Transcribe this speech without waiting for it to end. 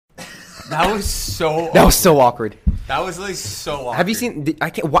That was so. That was so awkward. That was like so awkward. Have you seen? I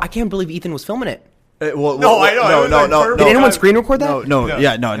can't believe Ethan was filming it. I know. No. Did anyone screen record that? No.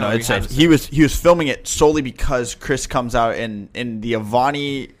 It's safe. He was filming it solely because Chris comes out in the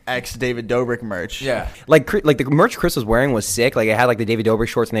Avani X David Dobrik merch. Yeah. Like the merch Chris was wearing was sick. Like it had like the David Dobrik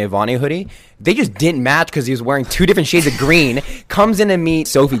shorts and the Avani hoodie. They just didn't match because he was wearing 2 different shades of green. Comes in to meet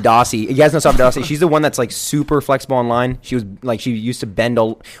Sophie Dossie. You guys know Sophie Dossie. She's the one that's like super flexible online. She was like she used to bend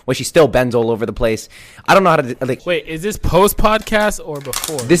she still bends all over the place. I don't know how to like. Wait, is this post podcast or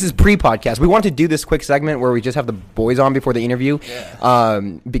before? This is pre-podcast. We wanted to do this quick segment where we just have the boys on before the interview,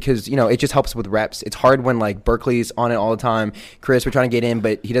 because it just helps with reps. It's hard when like Berkeley's on it all the time. Chris, we're trying to get in,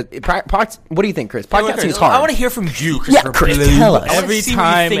 but he does. What do you think, Chris? Podcasting is hard. I want to hear from you, Chris. Yeah, Chris, tell us.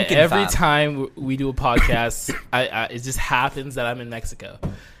 Every time we do a podcast, it just happens that I'm in Mexico.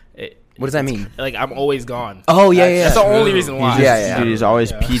 What does that mean? Like I'm always gone. Oh yeah. That's the only reason why. Yeah. He's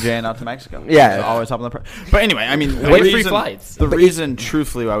always PJing out to Mexico. Yeah. He's always hopping the. But anyway, I mean, free flights. The reason,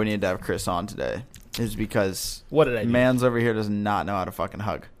 truthfully, why we need to have Chris on today is because what did I do? Mans over here does not know how to fucking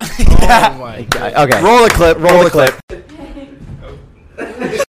hug. Oh my god. Okay. Roll the clip.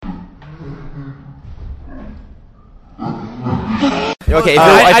 Okay,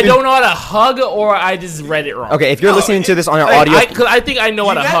 I don't know how to hug, or I just read it wrong. Okay, if you're listening to this on our audio, because I think I know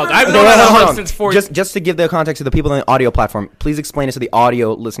how to hug. I've known how to hug since 4 years. Just to give the context to the people on the audio platform, please explain it so the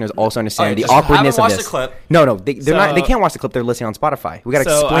audio listeners also understand the awkwardness of this. The clip. No, they're not. They can't watch the clip. They're listening on Spotify. We gotta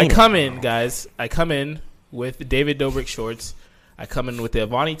explain. So I come in, guys. I come in with the David Dobrik shorts. I come in with the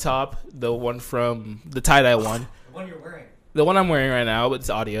Avani top, the one from the tie-dye one. The one you're wearing. The one I'm wearing right now, but it's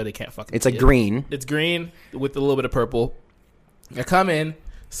audio. They can't fucking. It's a green. It's green with a little bit of purple. I come in.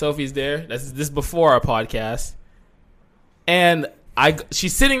 Sophie's there. This is before our podcast, and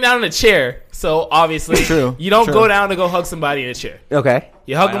she's sitting down in a chair. So obviously, you don't go down to go hug somebody in a chair. Okay,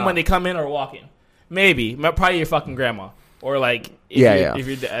 you hug them when they come in or walk in. Maybe, probably your fucking grandma or like if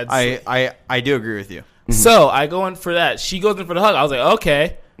your dad's. I do agree with you. So I go in for that. She goes in for the hug. I was like,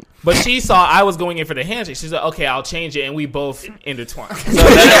 okay. But she saw I was going in for the handshake. She's like, okay, I'll change it, and we both intertwined. So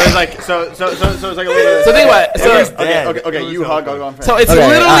then it was like, so it's like a little bit. So think about it. Okay, you hug, I'll go on for. So it's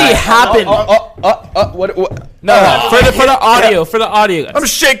literally happened. What? No, for the audio. I'm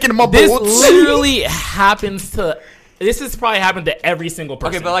shaking my This boots. literally happens to. This has probably happened to every single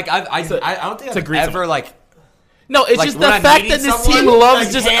person. Okay, but like I don't think I've ever like. No, it's like, just the fact that this team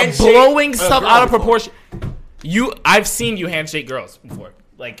loves just blowing stuff out of proportion. I've seen you handshake girls before.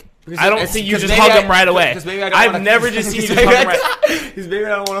 Like, I don't see you just hug them right away. I've never just seen you just hug them right away. Because maybe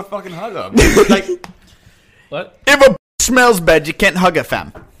I don't want to fucking hug them. Like, what? If a smells bad, you can't hug a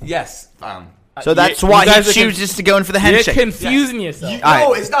fam. Yes. So that's why he chooses to go in for the handshake. You're confusing yourself.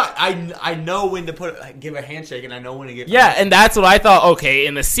 No, it's not. I know when to give a handshake, and I know when to give. Yeah, and that's what I thought. Okay,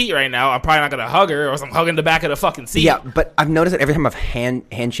 in the seat right now, I'm probably not gonna hug her, or I'm hugging the back of the fucking seat. Yeah, but I've noticed that every time I've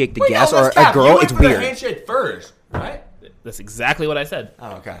handshake the guest or a girl, it's weird. The handshake first, right? That's exactly what I said.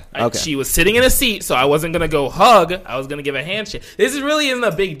 Oh, okay. She was sitting in a seat, so I wasn't going to go hug. I was going to give a handshake. This really isn't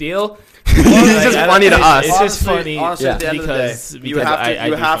a big deal. It's just funny to us. It's just funny. Honestly, at the end of the day, you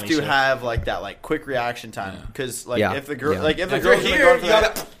have to shit. have like that like quick reaction time because like if the girl here, going for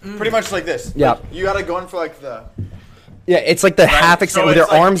that, pretty much like this. Yeah. You got to go in for like the. Yeah, it's like the half extent with their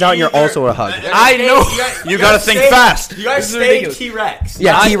arms out and you're also a hug. I know. You got to think fast. You guys stay T-Rex.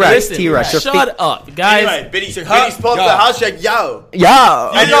 Yeah, T-Rex. Shut up, guys. Anyway, Biddy's pulled up the house check. Yo. Are you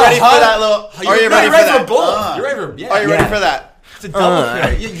ready for that little? Are you ready for that? You're ready for Are you ready for that? It's a double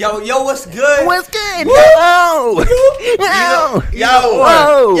fit. Yo, what's good? What's good? Yo,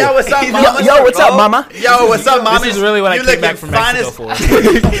 what's up, mama? Yo, what's up, mama? Yo, what's up, mama? This is really what I came back from Mexico for.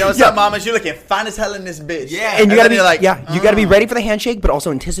 Yo, what's up, mama? You looking fine as hell in this bitch. Yeah, and you gotta be like, you gotta be ready for the handshake, but also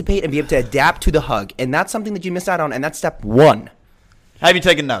anticipate and be able to adapt to the hug, and that's something that you missed out on, and that's step 1. Have you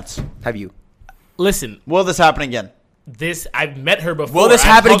taken notes? Have you? Listen, will this happen again? I've met her before. Will this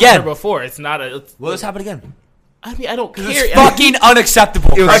happen again? Before it's not a. Will this happen again? I mean, I don't care. It's fucking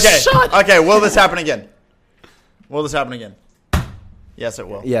unacceptable. Okay, will this happen again? Will this happen again? Yes, it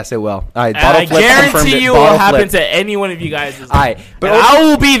will. Yes, it will. All right, I guarantee you it will happen to any one of you guys. All right, but I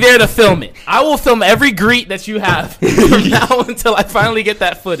will be there to film it. I will film every greet that you have from now until I finally get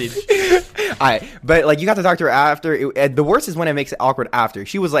that footage. All right, but like you got to talk to her after. The worst is when it makes it awkward after.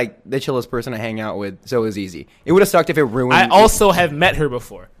 She was like the chillest person to hang out with, so it was easy. It would have sucked if it ruined. I also have met her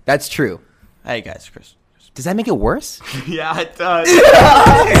before. That's true. Hey guys, Chris. Does that make it worse? Yeah, it does.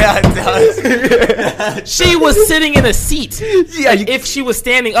 Yeah, it does. She was sitting in a seat. Yeah, if she was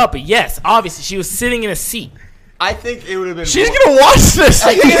standing up, yes, obviously she was sitting in a seat. I think it would have been. She's gonna watch this.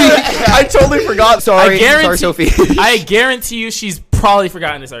 I totally forgot. Sorry, Sophie. I guarantee you, she's probably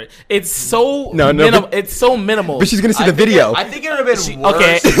forgotten this already. It's so it's so minimal. But she's gonna see the video. I think it would have been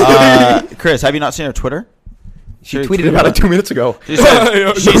worse. Okay. Chris, have you not seen her Twitter? She tweeted about it 2 minutes ago. She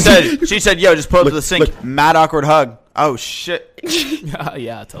said, yo, just pull up to the sink. Mad awkward hug. Oh shit.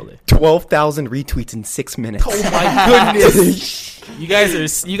 Yeah, totally. 12,000 retweets in 6 minutes. Oh my goodness. You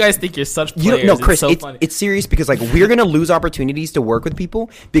guys think you're such players. No, Chris, it's so funny. it's serious because like we're gonna lose opportunities to work with people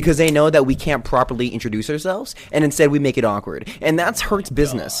because they know that we can't properly introduce ourselves, and instead we make it awkward, and that's hurts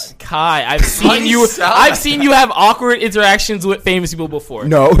business. Kai, I've seen you have awkward interactions with famous people before.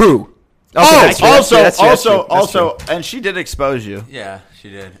 No, who? Okay, also, and she did expose you. Yeah, she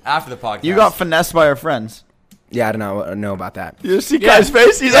did. After the podcast. You got finessed by her friends. Yeah, I don't know about that. You see Kai's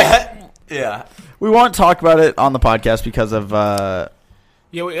face? He's like, yeah. We won't talk about it on the podcast because of...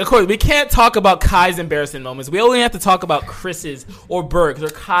 Yeah, of course, we can't talk about Kai's embarrassing moments. We only have to talk about Chris's or Burke's or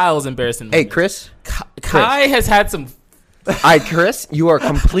Kyle's embarrassing moments. Hey, Chris. Kai has had some... All right, Chris, you are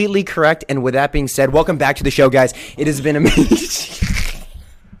completely correct. And with that being said, welcome back to the show, guys. It has been amazing.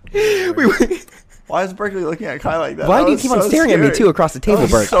 Why is Berkeley looking at Kai like that? Why do you keep on staring at me too across the table,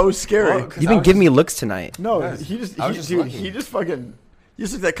 Burke? So scary. You've been giving me looks tonight. No, he just fucking. You just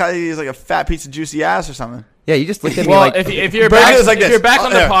looked at Kai. He's like a fat piece of juicy ass or something. Yeah, you just looked at me Well, like. if you're back, like if you're back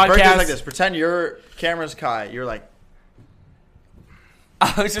on the podcast, Berkeley's like this. Pretend your camera's Kai. You're like.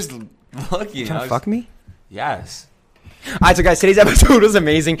 I was just looking. Trying to fuck me? Yes. All right, so guys, today's episode was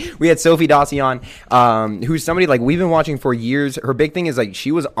amazing. We had Sophie Dossi on, who's somebody like we've been watching for years. Her big thing is like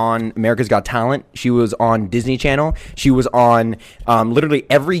she was on America's Got Talent. She was on Disney Channel. She was on literally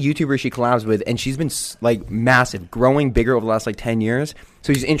every YouTuber she collabs with, and she's been like massive, growing bigger over the last like 10 years.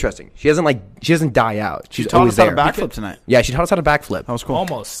 So she's interesting. She doesn't die out. She's taught always us how there. to backflip tonight. Yeah, she taught us how to backflip. That was cool.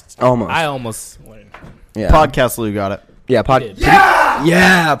 almost. Almost. I almost win. Yeah. Podcast Lou got it.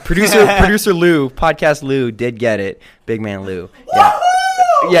 Yeah, producer Lou, podcast Lou did get it. Big man Lou. Yeah.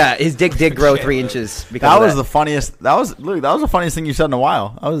 Yeah, his dick did grow 3 inches because That of was the funniest. That was Luke. That was the funniest thing you said in a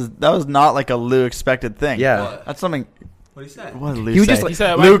while. That was not like a Lou expected thing. Yeah. That's something. What did he say? What did Lou He was say? just like- He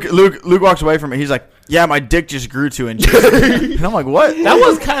said, Luke walks away from it. He's like, "Yeah, my dick just grew 2 inches." And I'm like, "What?" that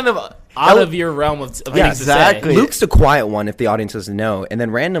was kind of out of your realm of Yeah, things to say. exactly. Luke's the quiet one if the audience doesn't know, and then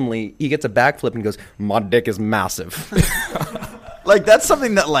randomly he gets a backflip and goes, "My dick is massive." Like that's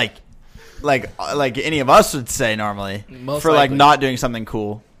something that like any of us would say normally Most for like likely. not doing something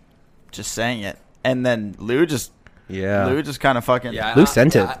cool, just saying it, and then Lou just kind of fucking Yeah, Lou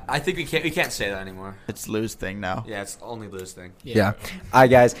sent it. I think we can't say that anymore. It's Lou's thing now. Yeah, it's only Lou's thing. Yeah. All right,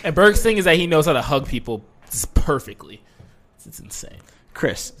 guys. And Berg's thing is that he knows how to hug people just perfectly. It's insane.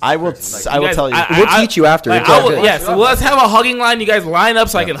 Chris, I will guys- tell you. We'll teach you after. Like, It's all good. yeah, so let's have a hugging line. You guys line up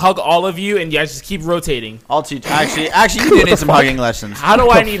so I can hug all of you, and you guys just keep rotating. I'll teach. Actually, you do need some hugging lessons. How do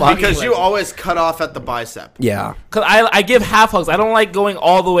I need hugging Because you lessons? always cut off at the bicep. Yeah. Because I give half hugs. I don't like going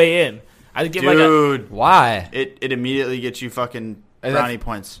all the way in. I give like a. Dude, Why? it immediately gets you fucking And brownie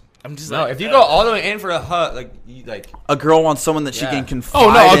points. I'm just No, like, if you go all the way in for a hut, like A girl wants someone that she Yeah. can confide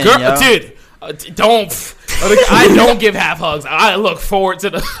oh no, a in, girl, yo. dude, don't. I don't give half hugs. I look forward to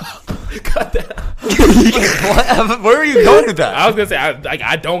the. Cut that. what? Where are you going with that? I was gonna say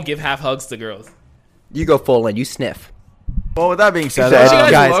I don't give half hugs to girls. You go full in. You sniff. Well, with that being said, Said, you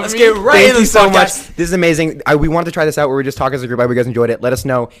guys guys, love Let's me? get right thank into you this so podcast. much. This is amazing. We wanted to try this out. We were just talking as a group. I hope you guys enjoyed it. Let us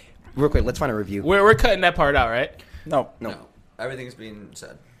know. Real quick, let's find a review. We're cutting that part out, right? no. No, everything's being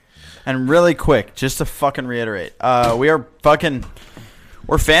said. And really quick, just to fucking reiterate,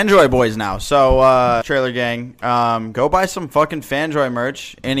 we're Fanjoy boys now. So, Trailer Gang, go buy some fucking Fanjoy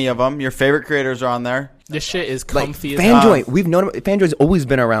merch. Any of them. Your favorite creators are on there. This shit is Like comfy as Fanjoy, we've known Fanjoy's always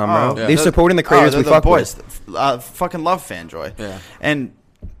been around, bro. yeah. They've supported the creators they're we the fuck boys. with. Fucking love Fanjoy. Yeah. And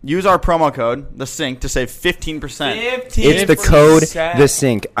use our promo code, the Sync, to save 15%. It's the code, the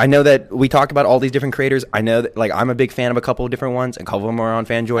sync. I know that we talk about all these different creators. I know that like I'm a big fan of a couple of different ones, and a couple of them are on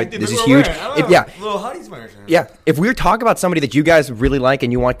Fanjoy. This is huge. Yeah, Little Huddies merch. yeah. If we're talking about somebody that you guys really like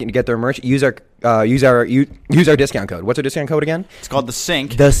and you want to get their merch, use our discount code. What's our discount code again? It's called the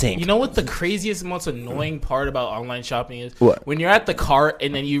Sync. The sync. You know what the craziest, most annoying part about online shopping is? What? When you're at the cart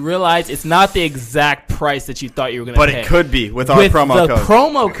and then you realize it's not the exact price that you thought you were going to But pay. it could be with our With promo the code.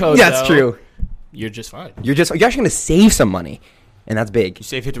 promo code, Yeah, that's though, true. You're just fine. You're actually going to save some money, and that's big. You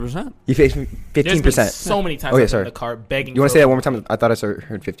save 50%. You face There's been 15%. so many times Oh, yeah, I've been sorry. in the cart begging. You want to for say that one more time? I thought I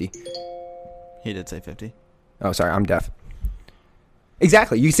heard 50. He did say 50. Oh, sorry, I'm deaf.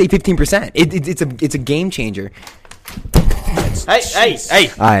 Exactly. You say 15%. It's a game changer. Hey.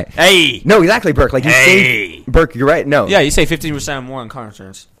 All right. Hey. No, exactly, Burke. Like you say, Burke, you're right. No. Yeah, you save 15% more on car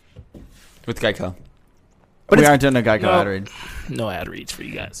insurance with Geico. But we it's- aren't doing a Geico ad read. No ad reads for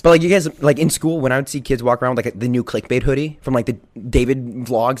you guys. But like you guys, like in school, when I would see kids walk around with like the new clickbait hoodie from like the David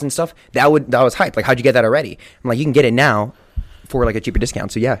vlogs and stuff, that was hype. Like, how'd you get that already? I'm like, you can get it now for like a cheaper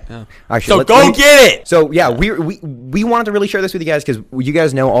discount. So yeah. Actually, So go get it. So yeah, we wanted to really share this with you guys because you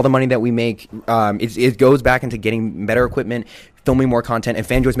guys know all the money that we make. It goes back into getting better equipment, filming more content, and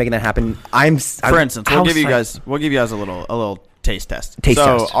FanJoy's making that happen. For instance, we'll give you guys a little taste test.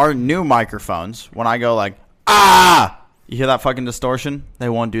 So our new microphones, when I go like you hear that fucking distortion? They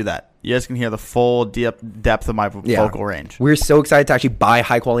won't do that. You guys can hear the full depth of my vocal range. We're so excited to actually buy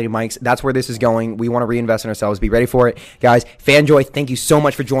high quality mics. That's where this is going. We want to reinvest in ourselves. Be ready for it, guys. FanJoy, thank you so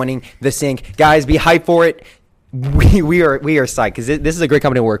much for joining the sync, guys. Be hyped for it. We are psyched because this is a great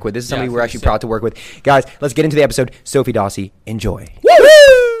company to work with. This is somebody we're actually proud to work with, guys. Let's get into the episode. Sophie Dossi, enjoy.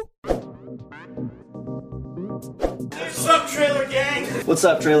 Woo! What's up, Trailer Gang? What's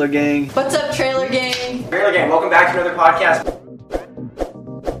up, Trailer Gang? What's up, Trailer Gang? Trailer Gang, welcome back to another podcast.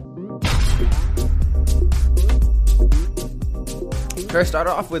 Should I start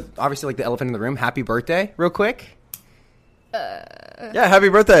off with obviously like the elephant in the room? Happy birthday, real quick. Yeah, happy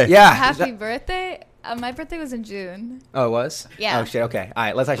birthday. Yeah. Happy birthday. My birthday was in June. Oh, it was? Yeah. Oh shit. Okay. All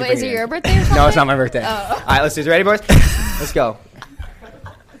right. Let's actually. Wait, is it your birthday or something? No, it's not my birthday. Oh. All right. Let's do it. Ready, boys? Let's go.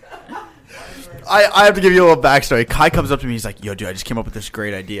 I have to give you a little backstory. Kai comes up to me. He's like, "Yo, dude, I just came up with this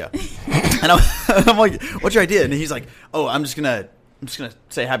great idea." And I'm like, "What's your idea?" And he's like, "Oh, I'm just gonna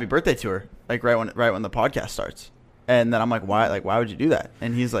say happy birthday to her, like right when the podcast starts." And then I'm like, "Why? Like, why would you do that?"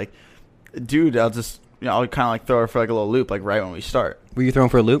 And he's like, "Dude, I'll just I'll kind of like throw her for like a little loop, like right when we start." Were you throwing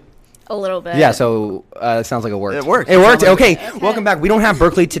for a loop? A little bit. Yeah. So it sounds like it worked. It worked. It worked. Like Okay. Welcome back. We don't have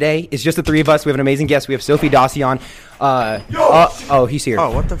Berkeley today. It's just the three of us. We have an amazing guest. We have Sophie Dossi on. Oh, he's here.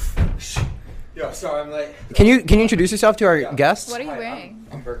 Oh, what the? Yo, sorry, I'm late. Can you introduce yourself to our guests? What are you wearing?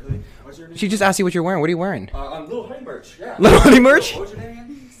 I'm Berkeley. What's your name? She just asked you what you're wearing. What are you wearing? I'm Little Honey merch. Yeah. Little Honey merch? What's your name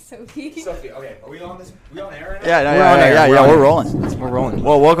again? Sophie. Sophie. Okay. Are we on this? We on air right now? Yeah, We're on air. we're rolling. We're rolling.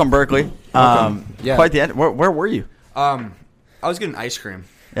 Well, welcome Berkeley. Yeah. Quite the end. Where were you? I was getting ice cream.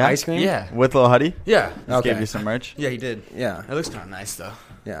 Yeah? Ice cream? Yeah. With Lil Huddy? Yeah. Just gave you some merch. Yeah, he did. Yeah. It looks kind of nice though.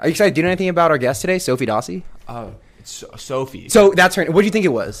 Yeah. Are you excited? Do you know anything about our guest today, Sophie Dossi? Oh, it's Sophie. So that's her. What do you think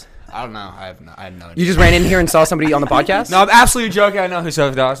it was? I don't know. I had no idea. You just ran in here and saw somebody on the podcast? No, I'm absolutely joking. I know who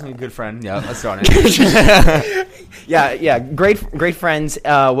Sophie Dawson is. A good friend. Yeah, let's go on it. Yeah. Great friends.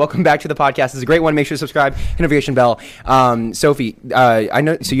 Welcome back to the podcast. It's a great one. Make sure to subscribe. Hit the notification bell. Sophie, I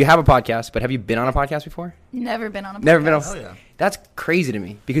know. So you have a podcast, but have you been on a podcast before? Never been on a podcast. Never been on. Hell yeah. That's crazy to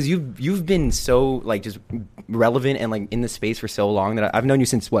me because you've been so like just relevant and like in the space for so long that I've known you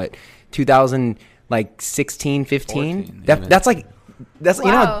since what 2016, 15. 14, That's like. That's you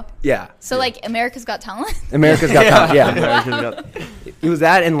know Wow. yeah. So, like, America's Got Talent? America's Got Talent. Yeah. Wow. It was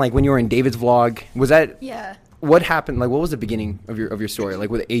that and like when you were in David's vlog. Was that Yeah. what happened? Like what was the beginning of your story? Like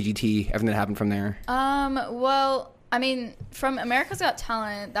with AGT, everything that happened from there. Well, I mean, from America's Got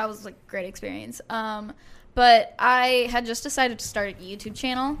Talent, that was like a great experience. But I had just decided to start a YouTube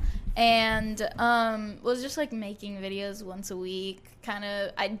channel and was just like making videos once a week.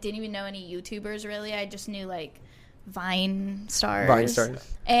 I didn't even know any YouTubers really. I just knew like Vine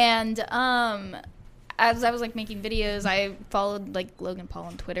stars. And as I was like making videos, I followed like Logan Paul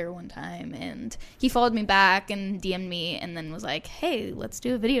on Twitter one time, and he followed me back and DM'd me, and then was like, "Hey, let's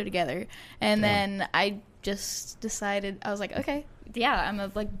do a video together." And then I just decided, I was like, "Okay, yeah, I'm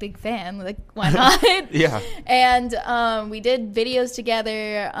a like big fan. Like, why not?" Yeah. And we did videos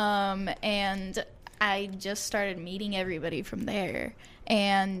together, and I just started meeting everybody from there.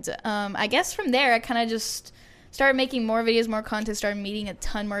 And I guess from there, I kind of just started making more videos, more content, started meeting a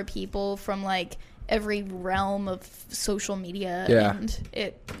ton more people from like every realm of social media. Yeah. And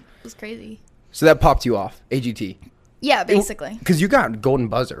it was crazy. So that popped you off, AGT. Yeah, basically. Because you got Golden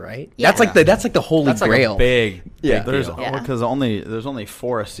Buzzer, right? Yeah. That's like the holy That's like grail. a big There's deal. Yeah. because there's only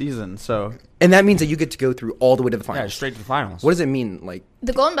 4 a season, so And that means that you get to go through all the way to the Yeah, finals. straight to the finals. What does it mean? Like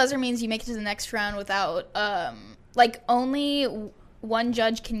The Golden Buzzer means you make it to the next round without, like, only one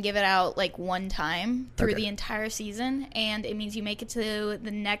judge can give it out, like, one time through the entire season. And it means you make it to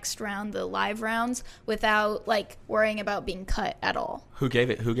the next round, the live rounds, without, like, worrying about being cut at all. Who gave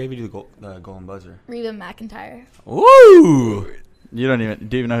you the golden buzzer? Reba McEntire. Ooh. do you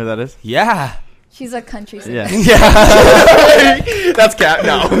even know who that is? Yeah. She's a country singer. Yeah. that's cat.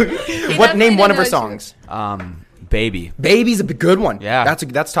 No. What? Name definitely one of her knows songs. Baby. Baby's a good one. Yeah.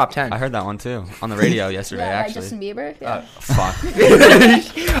 That's top 10. I heard that one too on the radio yesterday. Yeah, by actually. Justin Bieber. Yeah. Fuck.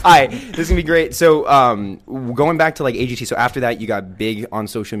 All right, this is gonna be great. So, going back to like AGT. So after that, you got big on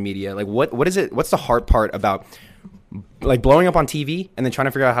social media. Like, what is it? What's the hard part about like blowing up on TV and then trying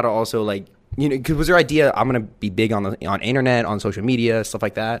to figure out how to also like 'cause was your idea, I'm going to be big on internet, on social media, stuff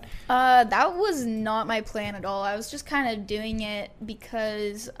like that? That was not my plan at all. I was just kind of doing it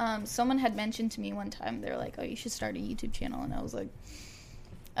because someone had mentioned to me one time, they're like, oh, you should start a YouTube channel. And I was like,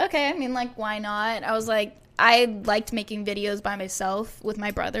 okay, I mean, like, why not? I was like, I liked making videos by myself with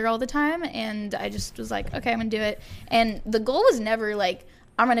my brother all the time. And I just was like, okay, I'm going to do it. And the goal was never like,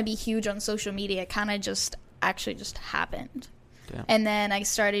 I'm going to be huge on social media. It kind of just happened. Yeah. And then I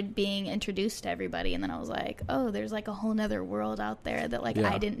started being introduced to everybody, and then I was like, oh, there's like a whole nother world out there that like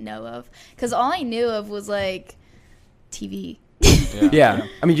I didn't know of, because all I knew of was like TV. Yeah.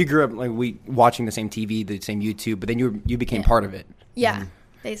 I mean, you grew up like watching the same TV, the same YouTube, but then you became part of it. Yeah,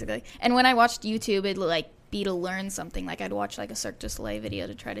 basically. And when I watched YouTube, it'd like be to learn something. Like I'd watch like a Cirque du Soleil video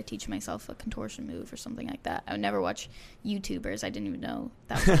to try to teach myself a contortion move or something like that. I would never watch YouTubers. I didn't even know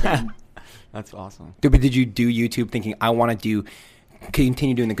that was a thing. That's awesome. But did you do YouTube thinking, I want to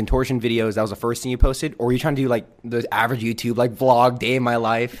continue doing the contortion videos? That was the first thing you posted? Or were you trying to do like the average YouTube, like vlog, day in my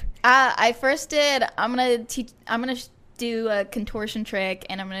life? I first did, I'm going to do a contortion trick,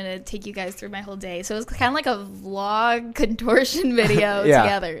 and I'm going to take you guys through my whole day. So it was kind of like a vlog contortion video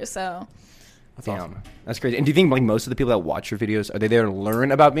together. So that's awesome. That's crazy. And do you think like most of the people that watch your videos, are they there to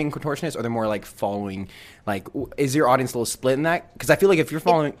learn about being a contortionist, or they're more like following, like, is your audience a little split in that? Because I feel like if you're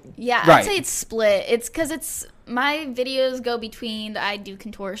following... I'd say it's split. It's because my videos go between, I do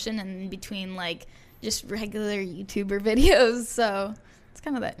contortion, and between like just regular YouTuber videos. So it's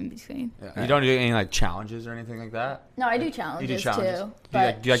kind of that in between. Yeah. You don't do any like challenges or anything like that? No, I do challenges, you do challenges too. Do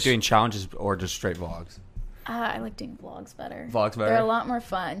you like doing challenges or just straight vlogs? I like doing vlogs better. Vlogs better? They're a lot more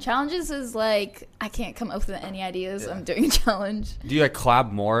fun. Challenges is like, I can't come up with any ideas. I'm doing a challenge. Do you like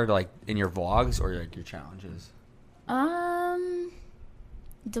collab more like in your vlogs or like your challenges?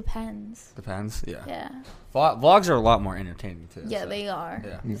 Depends. Depends, yeah. Yeah. Vlogs are a lot more entertaining too. Yeah, so. they are.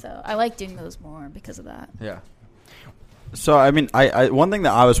 Yeah. So I like doing those more because of that. Yeah. So I mean, I one thing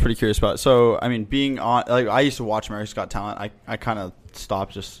that I was pretty curious about. So I mean, being on, like, I used to watch America's Got Talent. I kind of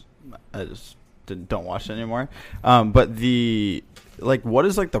stopped. I just don't watch it anymore. But what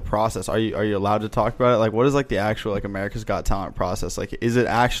is like the process? Are you allowed to talk about it? Like, what is like the actual like America's Got Talent process? Like, is it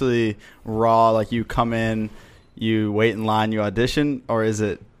actually raw? Like, you come in, you wait in line, you audition, or is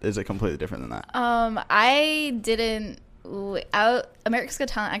it completely different than that? I didn't. America's Got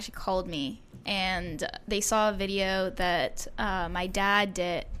Talent actually called me, and they saw a video that my dad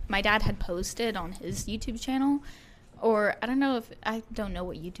did. My dad had posted on his YouTube channel, or I don't know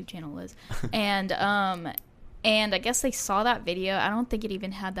what YouTube channel was, and I guess they saw that video. I don't think it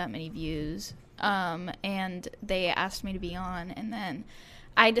even had that many views, and they asked me to be on, and then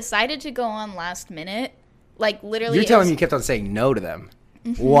I decided to go on last minute. Like, literally, you're telling me you kept on saying no to them.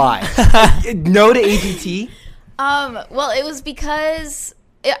 Why? No to AGT? Well, it was because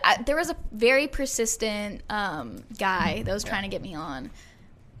there was a very persistent guy that was trying to get me on.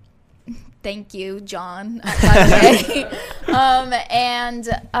 Thank you, John, by the way. And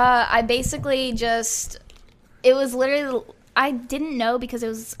I basically just, it was literally, I didn't know because it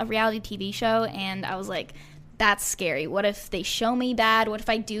was a reality TV show, and I was like, that's scary. What if they show me bad? What if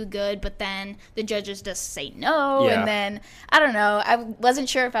I do good, but then the judges just say no? Yeah. And then, I don't know. I wasn't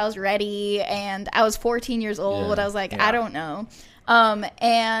sure if I was ready, and I was 14 years old. Yeah. I was like, I don't know.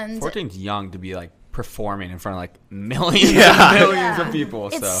 And 14's young to be like performing in front of like millions of people.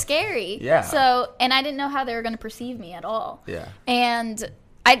 It's scary. Yeah. So, and I didn't know how they were going to perceive me at all. Yeah. And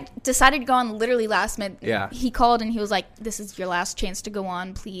I decided to go on literally last minute. Yeah. He called and he was like, this is your last chance to go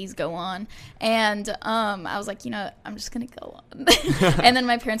on. Please go on. And I was like, I'm just going to go on. And then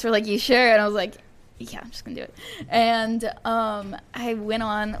my parents were like, you sure? And I was like, yeah, I'm just going to do it. And I went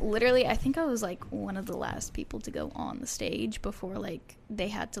on. Literally, I think I was like one of the last people to go on the stage before like they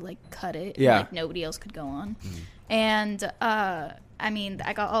had to like cut it. Yeah. And, like, nobody else could go on. And I mean,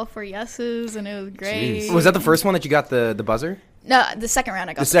 I got all 4 yeses, and it was great. Was that the first one that you got the buzzer? No, the second round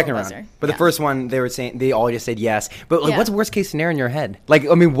I got The second buzzer. round. But the first one, they were saying, they all just said yes. But like, Yeah. what's the worst case scenario in your head? Like,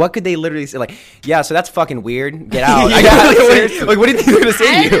 I mean, what could they literally say? Like, yeah, so that's fucking weird. Get out. Like, what do you think they're going to say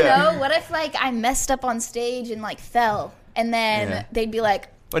I to you? don't know. What if like I messed up on stage and like fell, and then they'd be like,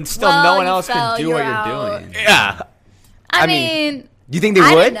 But still, well, no one you else fell, can do what you're you're out. doing. Yeah. I I mean, mean, Do you think they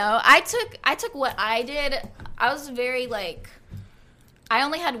I would? don't know. I took what I did. I was very like, I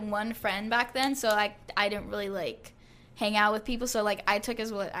only had one friend back then, so I didn't really like hang out with people. So like I took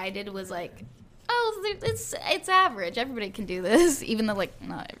as what I did was like, oh, it's average. Everybody can do this, even though like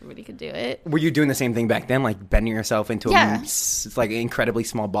not everybody could do it. Were you doing the same thing back then, like bending yourself into it's like an incredibly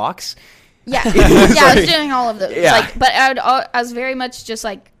small box? Yeah, I was doing all of those. Yeah. Like, but I was very much just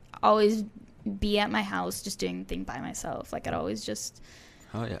like always be at my house, just doing things by myself. Like I'd always just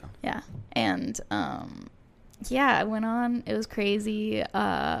Oh yeah. Yeah. And yeah, I went on. It was crazy.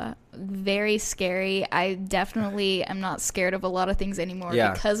 Very scary. I definitely am not scared of a lot of things anymore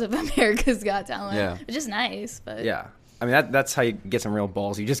because of America's Got Talent. Yeah. Which is nice, but Yeah. I mean, that's how you get some real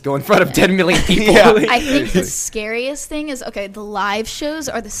balls. You just go in front of 10 million people. I think the scariest thing is, the live shows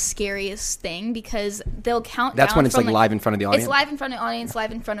are the scariest thing because they'll count That's down when it's from, like live in front of the audience. It's live in front of the audience,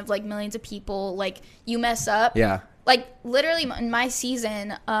 live in front of like millions of people. Like you mess up. Yeah. Like literally in my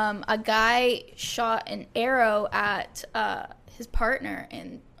season, a guy shot an arrow at his partner,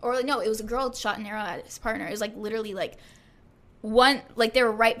 it was a girl shot an arrow at his partner. It was like literally like they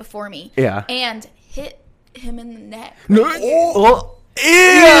were right before me. Yeah. And hit him in the neck. Oh.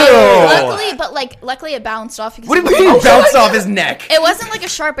 Luckily it bounced off. Because What do you mean it bounced off his neck? It wasn't like a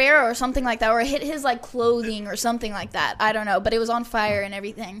sharp arrow or something like that, or it hit his like clothing or something like that. I don't know, but it was on fire and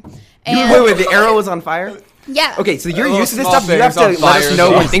everything. And Wait, the arrow was on fire? yeah. Okay, so you're little used to this small stuff. You have things to on let us fire know as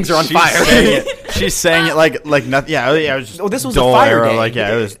when well. things are on fire. She's saying it like nothing. Yeah, it was just Oh, this was a dull fire arrow. day. Like,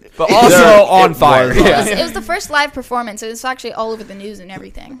 yeah, it was. But also on fire. was. Yeah. It was the first live performance. It was actually all over the news and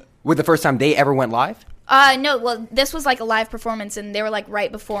everything. With the first time they ever went live? No, well, this was like a live performance, and they were like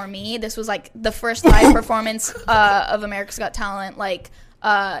right before me. This was like the first live performance of America's Got Talent,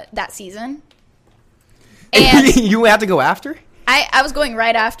 that season. And You had to go after? I was going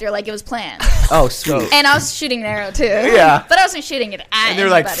right after, like it was planned. Oh, sweet. And I was shooting an arrow too. Yeah. But I wasn't shooting it at And they're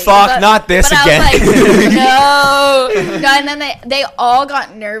like, anybody. "Fuck, not this but again." I was like, no. And then they all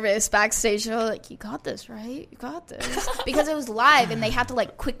got nervous backstage. They were like, you got this, right? You got this. Because it was live and they had to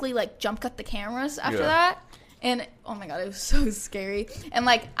like quickly like jump cut the cameras after that. And oh my God, it was so scary. And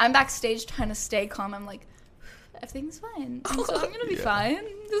like I'm backstage trying to stay calm. I'm like, everything's fine. And so I'm going to be fine.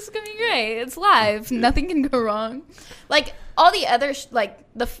 This is going to be great. It's live. Nothing can go wrong. Like all the other,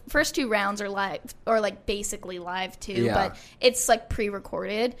 the first 2 rounds are live or like basically live too, Yeah. but it's like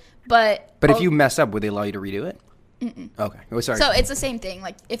pre-recorded. But But if you mess up, would they allow you to redo it? Okay. Oh, sorry. so it's the same thing.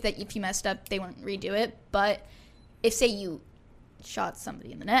 Like if you messed up, they won't redo it. But if say you shot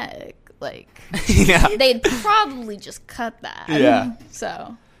somebody in the neck, like Yeah. they'd probably just cut that. Yeah.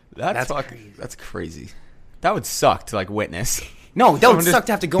 So That's crazy. That would suck to like witness. no, that would Someone suck just-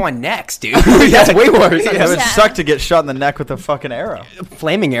 to have to go on next, dude. That's way worse. It would Yeah. suck to get shot in the neck with a fucking arrow.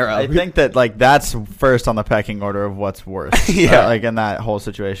 Flaming arrow. I think that like that's first on the pecking order of what's worse. Yeah. Like in that whole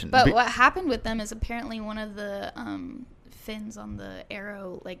situation. But what happened with them is apparently one of the fins on the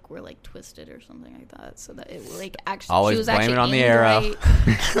arrow like were like twisted or something like that, so that it like actually Always she was blame actually it on the aimed arrow.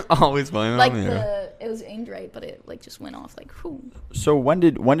 right. Always blame it Like on the arrow. it was aimed right, but it like just went off like whew. So when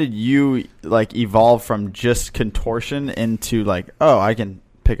did you like evolve from just contortion into like, oh, I can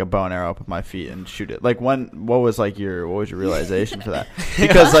pick a bow and arrow up with my feet and shoot it? Like what was your realization for that?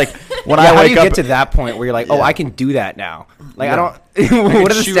 Because like when I how do wake you up get to that point where you're like, oh, Yeah. I can do that now? Like, Yeah. I don't. I what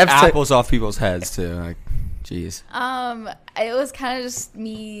could are the shoot steps? apples off people's heads too. Like, jeez. It was kind of just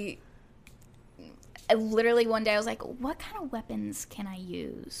me. Literally one day I was like, what kind of weapons can I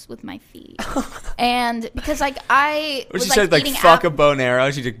use with my feet? And because like I Or was she like said like eating fuck a bow and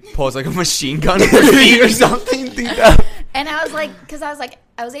arrow. She just pulls like a machine gun in her feet or something. and I was like, because I was like,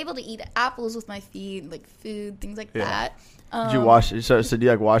 I was able to eat apples with my feet, like food, things like that. did you wash so do you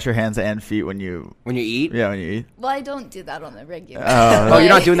like wash your hands and feet when you when you eat? when you eat? Well, I don't do that on the regular. Oh, you're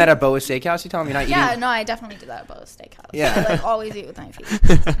not doing that at Boa Steakhouse? You tell me you're not eating? Yeah, no, I definitely do that at Boa Steakhouse. Yeah. I like always eat with my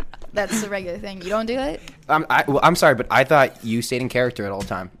feet. That's the regular thing. You don't do it? I'm sorry, but I thought you stayed in character at all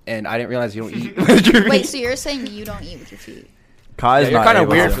time, and I didn't realize you don't eat with your Wait, feet. so you're saying you don't eat with your feet? Kai's You're not kind of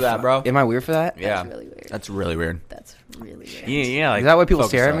able weird to. for that, bro. Am I weird for that? Yeah, That's really weird. That's really weird. That's really weird. Yeah, like, Is that why people focus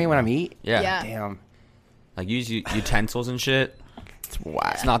stare at on me it. when I'm eat? Yeah. Yeah. Damn. Like use utensils and shit. It's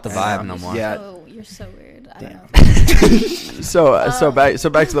whack. It's not the vibe no more. Yeah. Oh, you're so weird. I don't know. So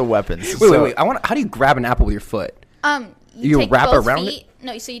back to the weapons. Wait. How do you grab an apple with your foot? You take wrap both around feet.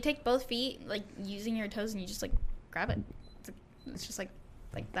 No, so you take both feet, like using your toes, and you just like grab it. It's just like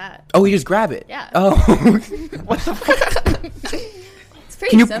that. Oh, you just grab it. Yeah. Oh. It's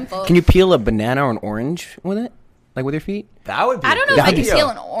pretty simple. Can you peel a banana or an orange with it, like with your feet? That would be. I don't know a if I good can idea. peel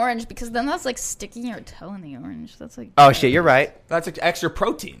an orange because then that's like sticking your toe in the orange. That's like. Oh shit, you're right. That's like extra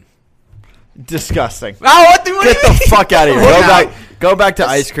protein. Disgusting. Oh, what do Get the fuck out of here. Go back to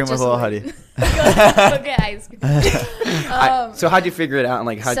ice cream with just little wait. Huddy. Go get ice cream. So how'd you figure it out? And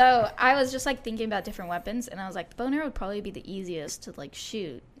like, how? So I was just like thinking about different weapons, and I was like, the bow and arrow would probably be the easiest to like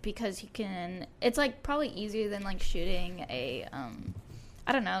shoot because you can. It's like probably easier than like shooting a,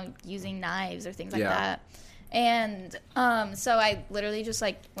 I don't know, using knives or things like Yeah. that. And so I literally just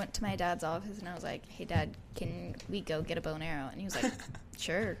like went to my dad's office and I was like, "Hey, Dad, can we go get a bow and arrow?" And he was like,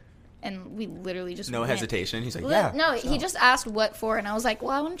 "Sure." and we literally just No went. hesitation. He's like, yeah. No, he just asked what for, and I was like,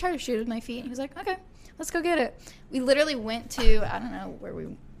 well, I want to try to shoot with my feet. And he was like, okay, let's go get it. We literally went to, I don't know where we,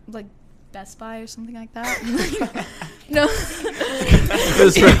 like, Best Buy or something like that. No.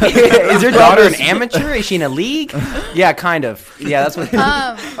 Is your daughter an amateur? Is she in a league? Yeah, kind of. Yeah, that's what.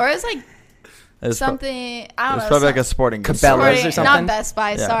 Or it's like It's pro- something, I don't It's know. probably like a sporting goods Cabela's store. or something? Not Best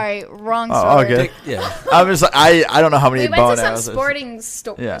Buy, Yeah. sorry. Wrong Oh, store. okay. Yeah. I'm just like, I don't know how many We bow went and to some arrows. sporting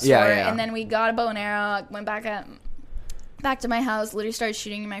store, Yeah. Yeah. and then we got a bow and arrow, went back to my house, literally started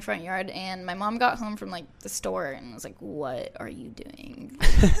shooting in my front yard, and my mom got home from, like, the store and was like, what are you doing?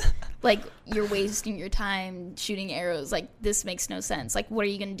 Like, you're wasting your time shooting arrows. Like, this makes no sense. Like, what are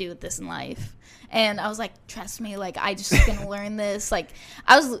you going to do with this in life? And I was like, trust me, like, I just going to learn this. Like,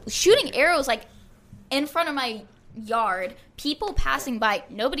 I was shooting arrows, like, in front of my yard, people passing by,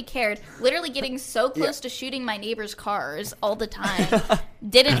 nobody cared, literally getting so close to shooting my neighbors' cars all the time.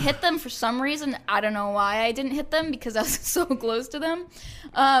 Didn't hit them for some reason. I don't know why I didn't hit them, because I was so close to them.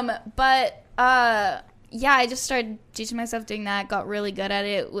 Yeah, I just started teaching myself doing that, got really good at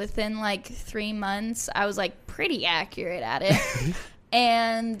it. Within like 3 months, I was like pretty accurate at it.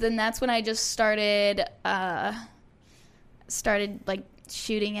 And then that's when I just started like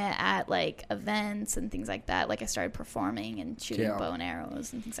shooting it at like events and things like that. Like I started performing and shooting bow and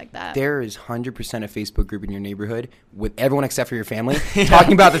arrows and things like that. There is 100% a Facebook group in your neighborhood with everyone except for your family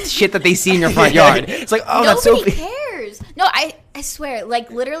talking about the shit that they see in your front yard. It's like, oh, that's so. Nobody cares. No, I swear,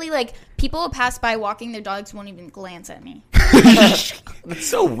 like literally, like people will pass by walking their dogs, won't even glance at me. That's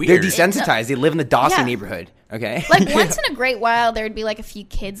so weird. They're desensitized. They live in the Dawson Yeah. neighborhood. Okay. Like once in a great while, there would be like a few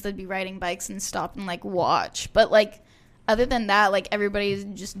kids that'd be riding bikes and stop and like watch. But like other than that, like everybody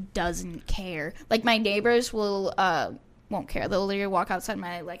just doesn't care. Like my neighbors will won't care. They'll literally walk outside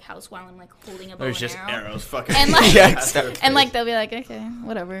my like house while I'm like holding a bow There's and just arrow. arrows fucking. And like Yeah. and like they'll be like, okay,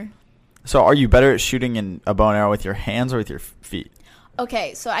 whatever. So are you better at shooting in a bow and arrow with your hands or with your feet?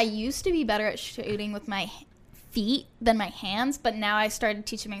 Okay, so I used to be better at shooting with my feet than my hands, but now I started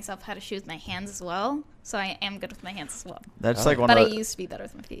teaching myself how to shoot with my hands as well. So I am good with my hands as well. That's like one But I of the, used to be better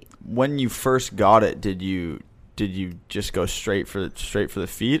with my feet. when you first got it, did you just go straight for the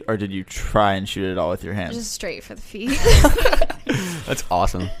feet, or did you try and shoot it all with your hands? Just straight for the feet. That's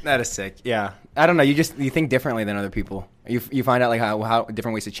awesome. That is sick. Yeah. I don't know. You think differently than other people. You find out like how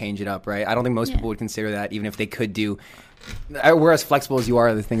different ways to change it up, right? I don't think most people would consider that, even if they could do. We're as flexible as you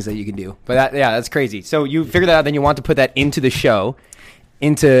are, the things that you can do. But that's crazy. So you figure that out, then you want to put that into the show,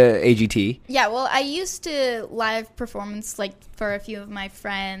 into AGT. Yeah, well, I used to live performance like for a few of my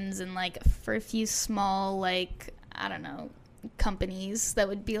friends and like for a few small like I don't know companies that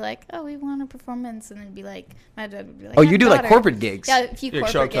would be like, oh, we want a performance, and it'd be like my dad would be like, Oh, "I have you a do like daughter." corporate gigs. Yeah, a few You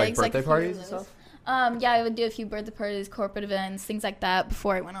show corporate up to, like, gigs, like birthday a few parties of and those. stuff? Yeah, I would do a few birthday parties, corporate events, things like that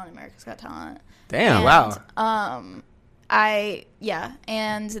before I went on America's Got Talent. Damn. And, Wow.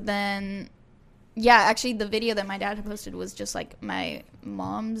 And then actually the video that my dad had posted was just like my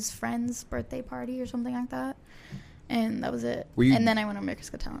mom's friend's birthday party or something like that, and that was it. And then I went on America's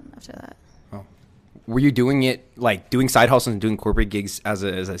Got Talent after that. Were you doing it like doing side hustles and doing corporate gigs as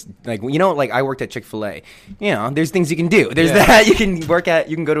a like, you know, like I worked at Chick-fil-A, you know, there's things you can do. There's that you can work at,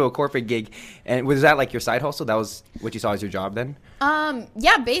 you can go to a corporate gig. And was that like your side hustle? That was what you saw as your job then?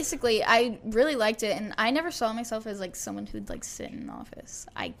 Yeah, basically I really liked it, and I never saw myself as like someone who'd like sit in an office.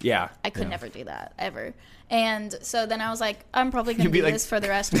 I could never do that ever. And so then I was like, I'm probably gonna do this for the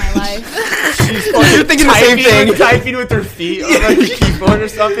rest of my life. You're thinking the same thing. Typing with her feet on like a keyboard or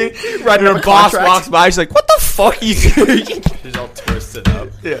something. Writing Her a boss contract. walks by. She's like, "What the fuck are you doing?" She's all twisted up.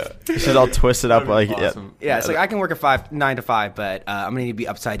 Yeah. She's all twisted up like Awesome. Yeah, it's like I can work a 9 to 5, but I'm gonna need to be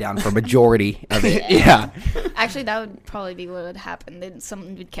upside down for a majority of it. Yeah. Actually, that would probably be what would happen. Then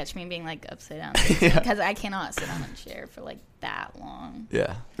someone would catch me being like upside down because I cannot sit on a chair for like that long.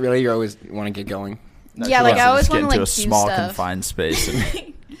 Yeah. Really, you always want to get going. Yeah, like I always get want to into like a do small stuff. confined space.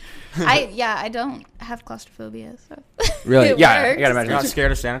 And I don't have claustrophobia, so Really? it Yeah, I works. gotta You're imagine. not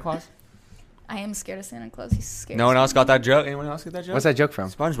scared of Santa Claus? I am scared of Santa Claus. He's scary. No one else got that joke? Anyone else get that joke? What's that joke from?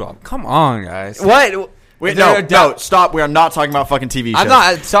 SpongeBob. Come on, guys. What? Wait, There- no, stop. We are not talking about fucking TV shows. I'm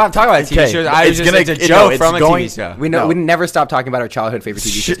not. Stop talking about TV Okay, shows. I it's was just, gonna- it's a it- joke no, it's from a going- TV show. We know No. we never stop talking about our childhood favorite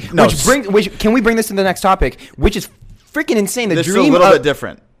TV shows. no, Can we bring this to the next topic, which is freaking insane? The This is a dream little of, bit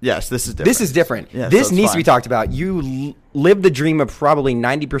different. Yes, this is different. This is different. Yeah, this so it's needs to be fine. talked about. You live the dream of probably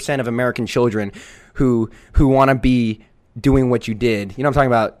 90% of American children who want to be doing what you did. You know what I'm talking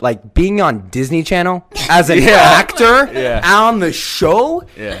about? Like being on Disney Channel as an actor on the show.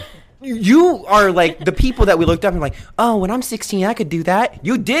 Yeah. You are like the people that we looked up and like, oh, when I'm 16, I could do that.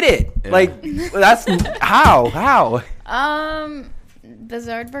 You did it. Yeah. Like, that's how.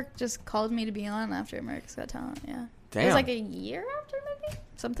 Bizarre just called me to be on after America's Got Talent. Yeah. Damn. It was like a year after, maybe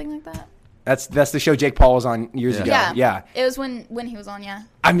something like that. That's the show Jake Paul was on years ago. Yeah. It was when he was on. Yeah.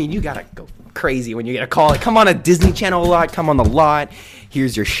 I mean, you gotta go crazy when you get a call. Like, come on a Disney Channel lot. Come on the lot.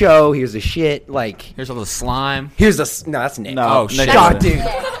 Here's your show. Here's the shit. Like, Here's all the slime. here's the no. That's Nick. No, Oh, Nick shit. God, did it. dude.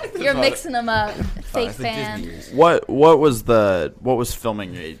 Yeah. You're mixing them up. Fake It's the fan. Disney years. What was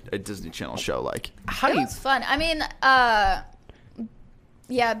filming a Disney Channel show like? How It do you? was fun. I mean,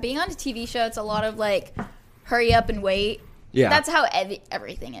 yeah, being on a TV show, it's a lot of like, hurry up and wait. Yeah. That's how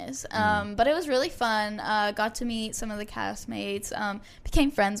everything is. But it was really fun. Got to meet some of the castmates.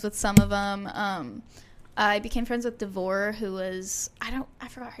 Became friends with some of them. I became friends with Devore, who was I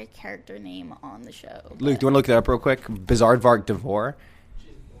forgot her character name on the show. Luke, do you want to look that up real quick? Bizarre Devore.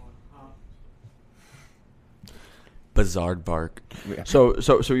 Bizarre bark. So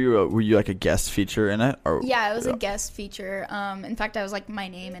were you like a guest feature in it? Or Yeah, it was a guest feature. In fact, I was like my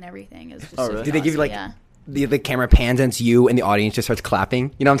name and everything. It was just Oh, super really? Did they give you like awesome, the camera pans into you and the audience just starts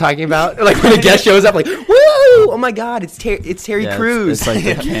clapping? You know what I'm talking about? Like when the guest shows up, like, woo! Oh my God, it's Terry Yeah, Crews. It's like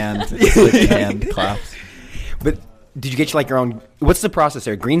the canned claps. But did you get like your own? What's the process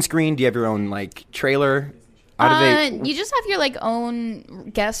there? Green screen? Do you have your own like trailer? You just have your like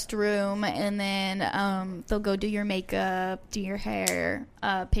own guest room, and then they'll go do your makeup, do your hair,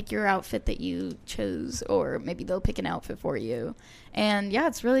 pick your outfit that you chose, or maybe they'll pick an outfit for you. And yeah,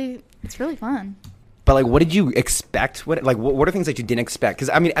 it's really fun. But like, what did you expect? What are things that you didn't expect? Because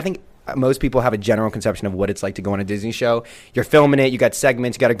I mean, I think most people have a general conception of what it's like to go on a Disney show. You're filming it, you got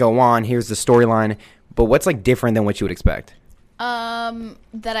segments, you got to go on. Here's the storyline. But what's like different than what you would expect?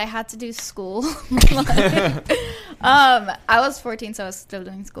 That I had to do school. I was 14, so I was still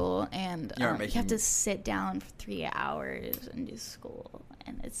doing school, and you have to sit down for 3 hours and do school,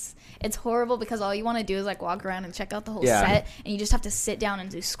 and it's horrible because all you want to do is like walk around and check out the whole set, and you just have to sit down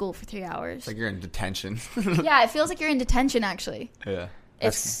and do school for 3 hours. It's like you're in detention. Yeah, it feels like you're in detention. Actually, Yeah.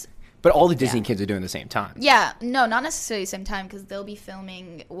 it's. But all the Disney kids are doing it at the same time. Yeah, no, not necessarily the same time, because they'll be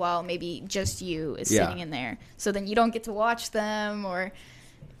filming while maybe just you is sitting in there. So then you don't get to watch them or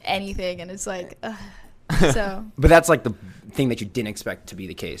anything, and it's like, so. But that's like the thing that you didn't expect to be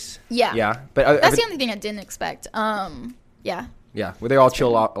the case. Yeah. Yeah. But That's the only thing I didn't expect. Yeah. Yeah. Were they all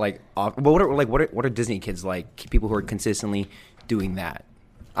chill off? Like, off? But what are Disney kids like? People who are consistently doing that.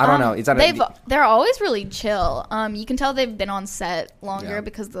 I don't know. Is that they're always really chill. You can tell they've been on set longer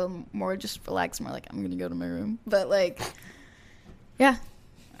because they're more just relaxed, more like, I'm gonna go to my room. But like, yeah,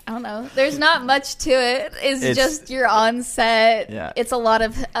 I don't know. There's not much to it. It's just you're on set. Yeah. It's a lot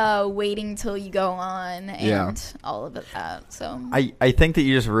of waiting till you go on and all of that. So I think that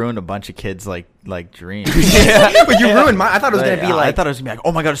you just ruined a bunch of kids like dreams. But you ruined my. I thought it was gonna be like. I thought it was gonna be like,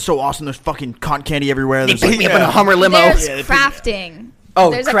 oh my God, it's so awesome. There's fucking cotton candy everywhere. They There's pick me up in a Hummer limo. there's crafting. Oh,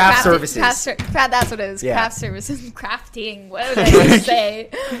 There's a craft services. That's what it is. Yeah. Craft services. Crafting. What did I even say?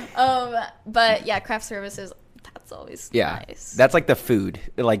 But yeah, craft services. That's always nice. That's like the food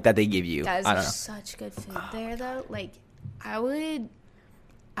like that they give you. Guys, I don't there's know. such good food there, though. Like, I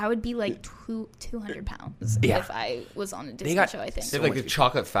would be like 200 pounds if I was on a Disney show, I think. They have like the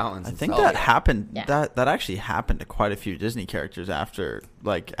chocolate fountains. I think and that stuff. happened. Yeah. That actually happened to quite a few Disney characters after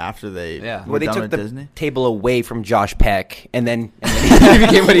they Yeah. were Well, they done took with the Disney. table away from Josh Peck, and then he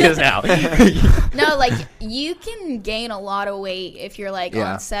became what he is now. No, like, you can gain a lot of weight if you're, like,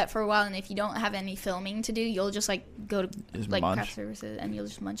 Yeah. on set for a while, and if you don't have any filming to do, you'll just, like, go to, Just like, munch. craft services, and you'll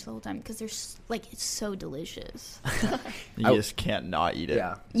just munch the whole time, because there's, like, it's so delicious. You just can't not eat it.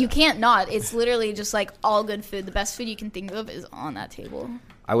 Yeah. You can't not. It's literally just, like, all good food. The best food you can think of is on that table.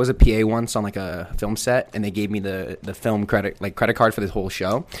 I was a PA once on like a film set, and they gave me the film credit card for this whole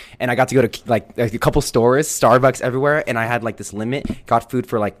show, and I got to go to like a couple stores, Starbucks everywhere, and I had like this limit. Got food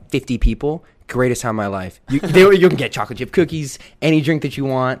for like 50 people. Greatest time of my life. You can get chocolate chip cookies, any drink that you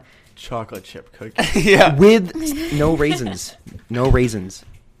want, Chocolate chip cookie. Yeah. with no raisins. No raisins.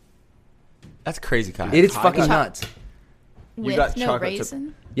 That's crazy, Kai. It is fucking nuts. With got no chocolate chip-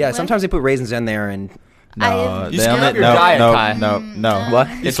 raisin. Yeah, What? sometimes they put raisins in there, and No, You they screwed only up your diet, Kai. no. What?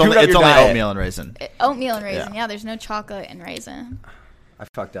 It's screwed only up it's your only diet. oatmeal and raisin. Oatmeal and raisin. Yeah. Yeah, there's no chocolate and raisin. I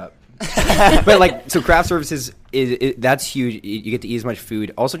fucked up. But like, so craft services that's huge. You get to eat as much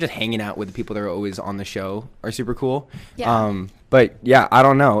food. Also, just hanging out with the people that are always on the show are super cool. Yeah. But yeah, I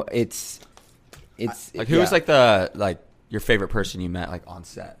don't know. It's Like, who was like your favorite person you met like on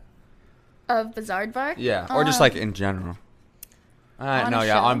set? Of Bizarre Bark? Yeah, or just like in general. on No, a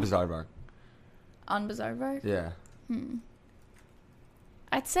yeah, show? on Bizarre Bark. On Bizarre Bark? Yeah.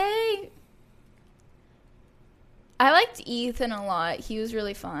 I'd say I liked Ethan a lot. He was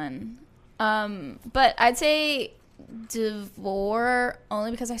really fun. But I'd say Devore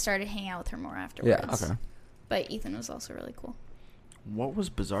only because I started hanging out with her more afterwards. Yeah, Okay. But Ethan was also really cool. What was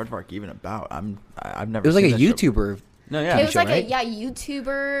Bizaardvark even about? I've never. It was like seen a that show. YouTuber. No, yeah. It was show, like right? a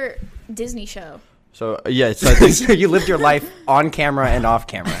YouTuber Disney show. So yeah, so I think So you lived your life on camera and off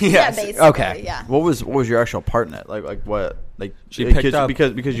camera. Yeah, basically. Okay. Yeah. what was your actual part in it? Like what? Like She because, picked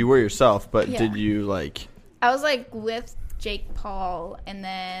up- because you were yourself, but Yeah. did you like? I was like with Jake Paul, and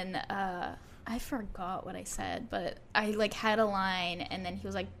then I forgot what I said, but I like had a line, and then he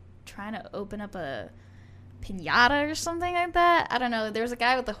was like trying to open up a pinata or something like that. I don't know. There was a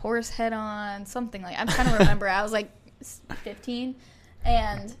guy with a horse head on, something like. I'm trying to remember. I was like 15,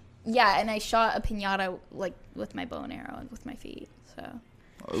 and yeah, and I shot a pinata like with my bow and arrow and with my feet. So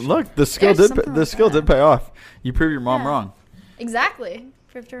Look, the skill Yeah, did something the like skill that. did pay off. You proved your mom Yeah. wrong. exactly,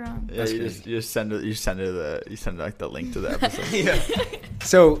 proved her wrong. Yeah, you just send like the link to the episode.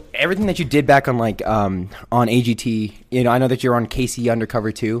 So everything that you did back on like on AGT, you know, I know that you're on KC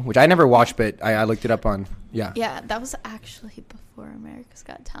Undercover too, which I never watched, but I looked it up on. Yeah. Yeah, that was actually before America's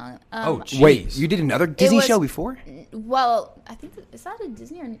Got Talent. Oh, Wait, Jeez. you did another Disney was- show before? Well, I think is that a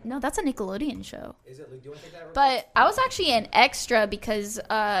Disney or no? That's a Nickelodeon show. Is it? Do you want to take that? But I was actually an extra because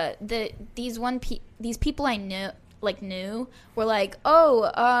these people I knew were like,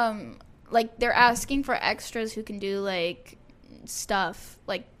 like they're asking for extras who can do like stuff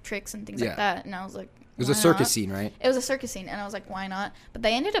like tricks and things Yeah. like that, and I was like, It was a why circus not? scene, right? It was a circus scene, and I was like, why not? But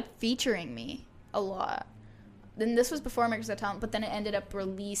they ended up featuring me a lot. Then this was before America's Got Talent, but then it ended up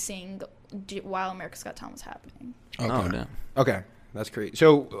releasing while America's Got Talent was happening. Oh, damn. Okay, that's great.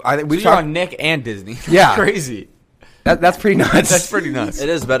 So we We talked. on Nick and Disney. Yeah. Crazy. That's pretty nuts. That's pretty nuts. It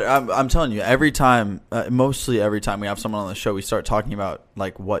is better. I'm telling you, every time, mostly every time we have someone on the show, we start talking about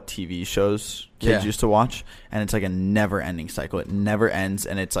like what TV shows kids Yeah. used to watch, and it's like a never-ending cycle. It never ends,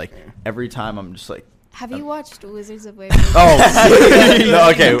 and it's like every time I'm just like, Have you watched Wizards of Waverly? Oh, no,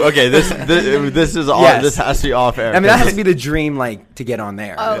 okay. This is all. Yes. This has to be off air. I mean that has to be the dream, like to get on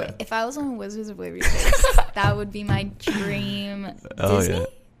there. Oh, Yeah. if I was on Wizards of Waverly Place, that would be my dream. Oh, Disney? yeah.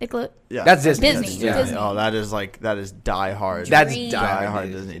 Yeah. That's Disney. Disney. Yeah. Disney. Oh, that is die hard. That's Dream. die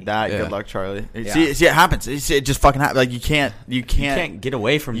hard Disney. That Yeah. good luck, Charlie. Yeah. See, it happens. It just fucking happens. Like you can't You can't get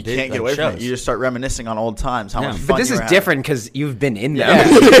away from you Dis- can't get like, away from it. shows. You just start reminiscing on old times. How Yeah. much But fun But this you is were having. different because you've been in there.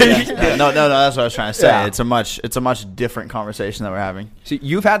 Yeah. No, that's what I was trying to say. Yeah. It's a much different conversation that we're having. So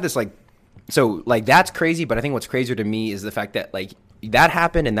you've had this like that's crazy, but I think what's crazier to me is the fact that like that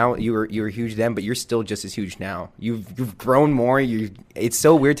happened and now you were huge then, but you're still just as huge now. You've grown more. It's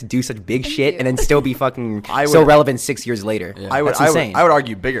so weird to do such big Thank shit you. and then still be fucking I so would- relevant 6 years later. Yeah. I would That's insane. I would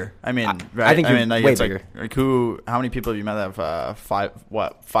argue bigger. I mean, right? think you're like way it's bigger. like how many people have you met that have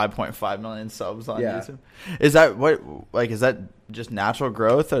 5.5 million subs on Yeah. YouTube? Is that just natural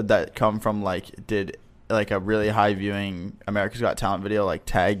growth, or did that come from did like a really high viewing America's Got Talent video like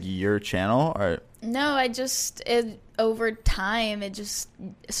tag your channel, or No, over time, it just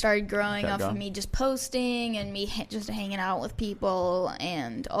started growing Kept off going. of me just posting and me just hanging out with people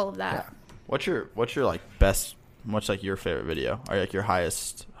and all of that. what's your like best? What's like your favorite video, or like your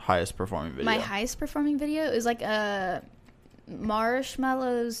highest performing video? My highest performing video is like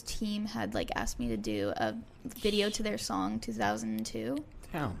Marshmallow's team had like asked me to do a video to their song 2002.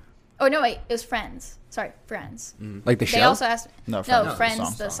 Damn. Oh no, wait, it was Friends. Sorry, Friends. Like the They show. also asked No, Friends,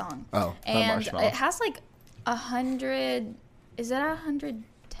 Friends, the song. Oh. And Marshmallow. it has like 100. Is it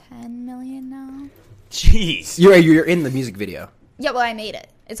 110 million now? Jeez. You're in the music video. Yeah, well, I made it.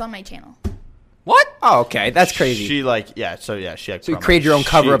 It's on my channel. What? Oh, okay, that's crazy. She so you you created your own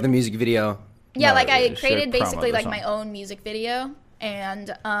cover of the music video. Yeah, No, like I she created promoted basically the like song. my own music video and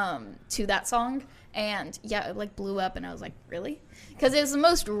to that song, and yeah, it like blew up, and I was like, really? Because it was the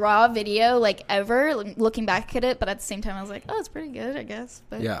most raw video like ever. Looking back at it, but at the same time, I was like, oh, it's pretty good, I guess.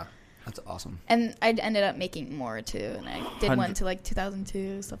 But Yeah. That's awesome. and I ended up making more too, and I did one 100 to like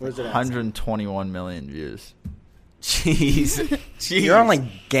 2002 stuff like that. 121 million views. Jeez. Jeez. You're on like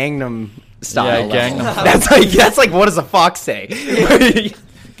Gangnam style. Yeah, level. Gangnam. That's like what does a fox say?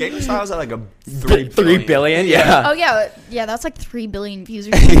 Gangnam Style's at like a 3 billion. Yeah. Oh yeah, that's like 3 billion views.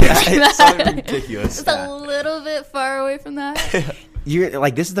 Or Yeah, something. it's something ridiculous. Just a little bit far away from that. You're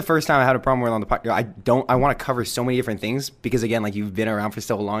like this is the first time I had a problem with on the podcast. I want to cover so many different things because again, like you've been around for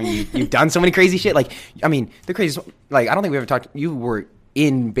so long, you've done so many crazy shit. Like I mean, the craziest. Like I don't think we ever talked. You were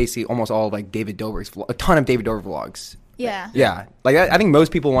in basically almost all of like David Dobrik's a ton of David Dobrik vlogs. Yeah. Yeah, like I think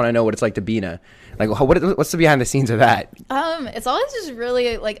most people want to know what it's like to be in a like what's the behind the scenes of that. It's always just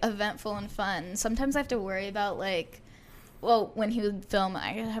really like eventful and fun. Sometimes I have to worry about like, well, when he would film, I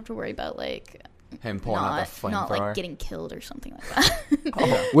have to worry about like Him pulling out the not flamethrower. like getting killed or something like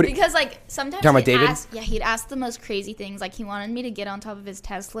that. What- Because like sometimes Talking about David? he'd ask the most crazy things. Like he wanted me to get on top of his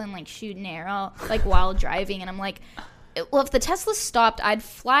Tesla and like shoot an arrow like while driving, and I'm like, well, if the Tesla stopped, I'd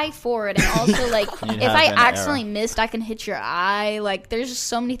fly forward, and also like if have I an accidentally missed, I can hit your eye. Like there's just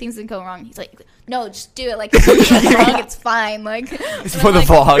so many things that go wrong. He's like, no, just do it. Like if something goes wrong, it's fine. Like It's for the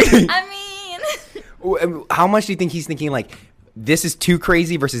vlog. I mean. How much do you think he's thinking like this is too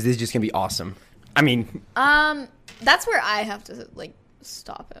crazy versus this is just gonna be awesome? I mean, That's where I have to like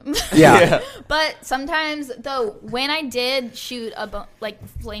stop him. yeah. But sometimes though, when I did shoot a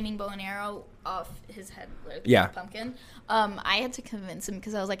flaming bow and arrow off his head, like, Yeah. pumpkin, I had to convince him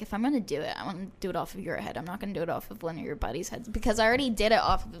because I was like, if I'm gonna do it, I want to do it off of your head. I'm not gonna do it off of one of your buddies' heads because I already did it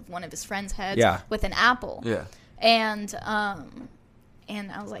off of one of his friends' heads Yeah. with an apple. Yeah. And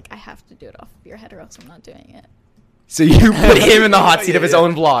I was like, I have to do it off of your head or else I'm not doing it. So you put him in the hot seat of his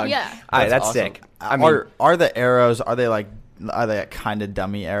own vlog. Yeah. All right, that's That's awesome. sick. I mean, are the arrows? Are they like kind of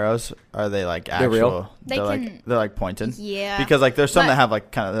dummy arrows? Are they like actual? real? They're like pointed. Yeah. Because like there's some My- that have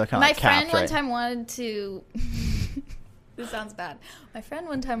like kind of My like friend capped, one right? time wanted to. This sounds bad. My friend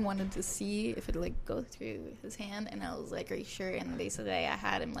one time wanted to see if it like go through his hand, and I was like, "Are you sure?" And basically, I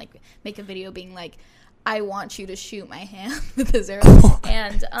had him like make a video being like, "I want you to shoot my hand with this arrow,"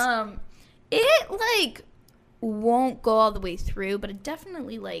 and it like won't go all the way through, but it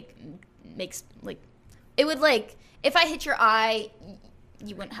definitely like makes like it would like if I hit your eye,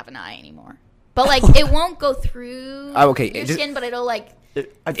 you wouldn't have an eye anymore. But like it won't go through okay, your just- skin, but it'll like.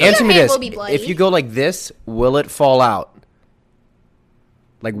 answer me hand this: will be bloody. if you go like this, will it fall out?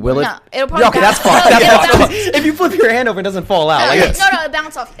 Like, will it? No, it'll probably Yeah, okay, that's bounce. fine. No, That's it'll fine. bounce. If you flip your hand over, it doesn't fall out. No, Like, no, it's- it'll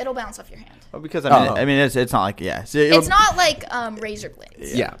bounce off. It'll bounce off your hand. Well, because I mean, it's not like It's not like razor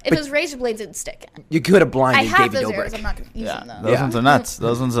blades. Yeah, If but- it was razor blades, it'd stick. you could have I blinded have David those arrows. Dobrik. I'm not gonna use them though. those Yeah. ones are nuts.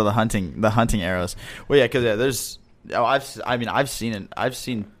 Those ones are the hunting arrows. Well, yeah, because there's. Oh, I've seen it. I've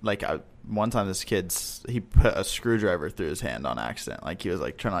seen like one time this he put a screwdriver through his hand on accident. Like he was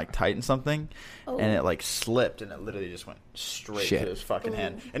like trying to like tighten something, Oh. and it like slipped, and it literally just went straight Shit. to his fucking Ooh.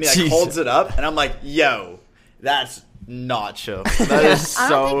 hand. And he like Jesus. holds it up, and I'm like, yo, that's not chill. That is I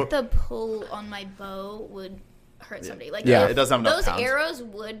don't so. think the pull on my bow would hurt somebody. Like Yeah. It doesn't have enough those pounds. arrows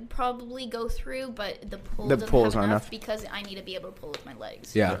would probably go through, but the pull The doesn't pull's have not enough enough. because I need to be able to pull with my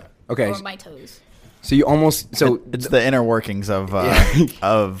legs. Yeah. Okay. Or my toes. So you almost It's the inner workings of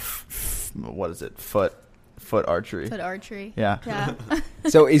Yeah. what is it? Foot archery. Foot archery. Yeah. Yeah.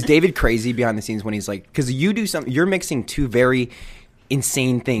 So is David crazy behind the scenes when he's like, because you do something, you're mixing two very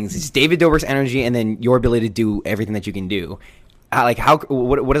insane things. It's David Dobrik's energy and then your ability to do everything that you can do.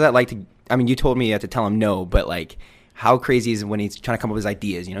 What is that like to, I mean, you told me you had to tell him no, but like, how crazy is it when he's trying to come up with his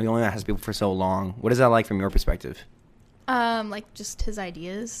ideas? You know, he only has people for so long. What is that like from your perspective? Like just his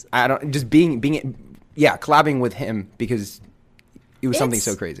ideas. I don't, just collabing with him because it was something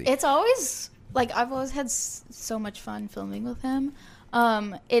so crazy. It's always like I've always had so much fun filming with him.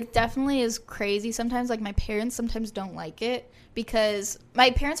 It definitely is crazy sometimes. Like my parents sometimes don't like it because my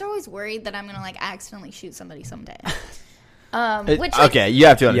parents are always worried that I'm gonna like accidentally shoot somebody someday. Which like, Okay, you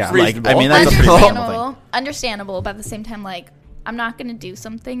have to Yeah. understand. Like, I mean, that's a pretty normal thing. understandable, but at the same time, like I'm not gonna do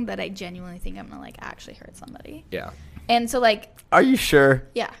something that I genuinely think I'm gonna like actually hurt somebody. Yeah. And so like Are you sure?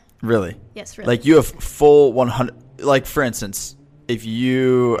 yeah, Really? yes, really. Like you have full 100. Like for instance, if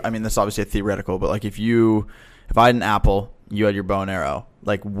you, I mean, this is obviously a theoretical, but like if I had an apple, you had your bow and arrow.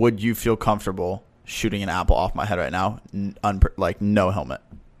 Like, would you feel comfortable shooting an apple off my head right now? Like no helmet.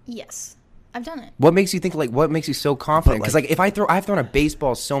 yes, I've done it. What makes you think, like, what makes you so confident? But, Because, like, I've thrown a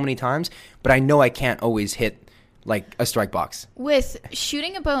baseball so many times, but I know I can't always hit, like, a strike box. With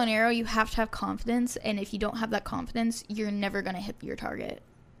shooting a bow and arrow, you have to have confidence, and if you don't have that confidence, you're never gonna hit your target.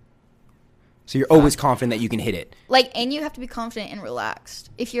 So you're always confident that you can hit it. Like, and you have to be confident and relaxed.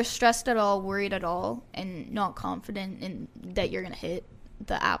 If you're stressed at all, worried at all, and not confident in that you're gonna hit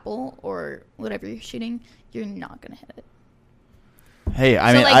the apple or whatever you're shooting, you're not gonna hit it. Hey,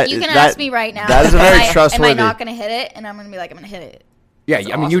 I So mean, like, you can ask me right now. That is a very am trustworthy. I not gonna hit it? And I'm gonna be like, I'm gonna hit it. Yeah, That's I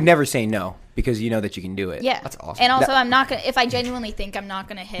mean, awesome. you'd never say no because you know that you can do it. Yeah, That's awesome. And also, I'm not gonna. If I genuinely think I'm not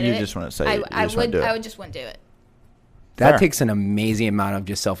gonna hit You it, just wouldn't say I, it. You I just wouldn't would. do it. I would just wouldn't do it. That Fair. takes an amazing amount of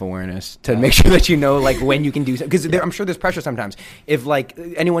just self-awareness to make sure that you know, like, when you can do something. Because I'm sure there's pressure sometimes. If, like,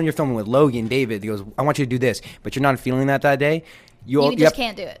 anyone you're filming with, Logan, David, he goes, I want you to do this, but you're not feeling that day, You just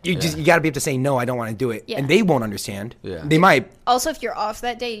can't do it. You got to be able to say, no, I don't want to do it. Yeah. And they won't understand. Yeah. They might. Also, if you're off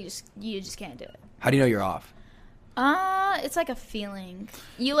that day, you just can't do it. How do you know you're off? It's like a feeling.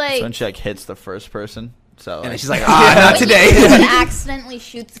 You like So when she like hits the first person, so And then like, she's like, not when today. you accidentally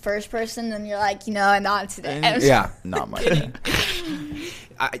shoot the first person, then you're like, not today. Yeah. not my.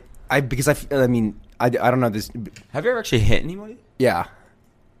 Because I mean, I don't know this. Have you ever actually hit anybody? Yeah.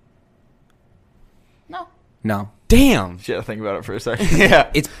 No. Damn. Shit, I think about it for a second. Yeah.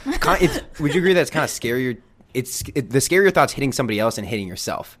 It's would you agree that it's kind of scarier? The scarier thought's hitting somebody else and hitting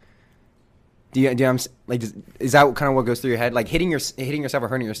yourself. Do you know like, is that kind of what goes through your head? Like hitting yourself or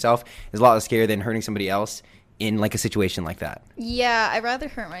hurting yourself is a lot less scary than hurting somebody else in like a situation like that. Yeah, I'd rather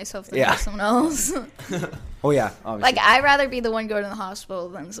hurt myself than Yeah. hurt someone else. Oh yeah, obviously. Like, I'd rather be the one going to the hospital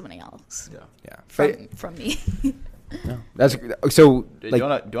than somebody else. Yeah. From me. No. That's so. Dude, Like, do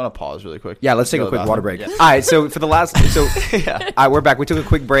you want to pause really quick? yeah, let's take Go a to the quick water bathroom? break. Yeah. All right, so for the last, we're back. We took a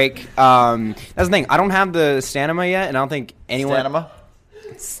quick break. That's the thing. I don't have the stamina yet, and I don't think anyone.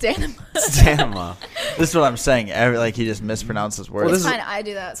 Stamina? Stamina. This is what I'm saying. Like he just mispronounces words. It's fine. I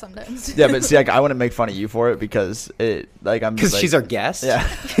do that sometimes. Yeah, but see, like, I want to make fun of you for it because I'm Because like, she's our guest. Yeah.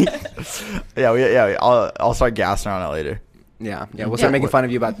 I'll start gassing on it later. Yeah. We'll start making fun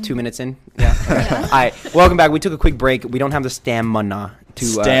of you about 2 minutes in. Yeah. All right, welcome back. We took a quick break. We don't have the stamina to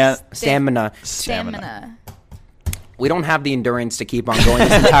Stamina. We don't have the endurance to keep on going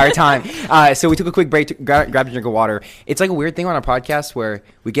this entire time. So we took a quick break to grab a drink of water. It's like a weird thing on our podcast where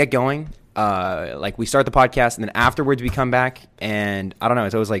we get going, like we start the podcast, and then afterwards we come back, and I don't know.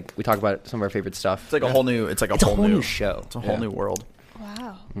 It's always like we talk about some of our favorite stuff. It's like a whole new. It's like It's a whole new show. It's a whole new world.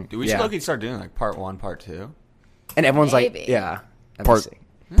 Wow. Dude, we should look and start doing like part 1, part 2. And everyone's Maybe. like, yeah. That'd be Part sick.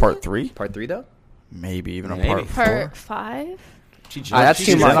 Part 3, Part 3 though. maybe even Maybe. a part 4. Part 5? That's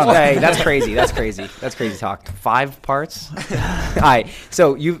She's too much. in on it. Hey, that's crazy. That's crazy. That's crazy talk. 5 parts. All right.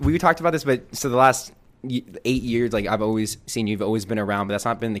 So we talked about this, but so the last 8 years, like I've always seen you've always been around, but that's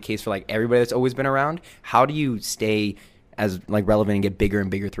not been the case for like everybody that's always been around. How do you stay as like relevant and get bigger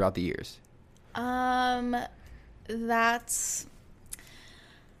and bigger throughout the years?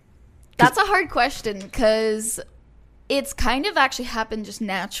 That's a hard question because it's kind of actually happened just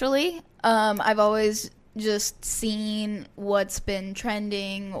naturally. I've always just seen what's been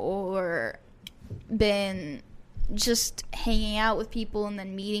trending or been just hanging out with people and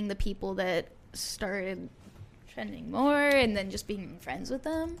then meeting the people that started trending more and then just being friends with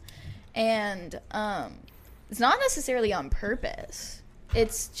them. And it's not necessarily on purpose.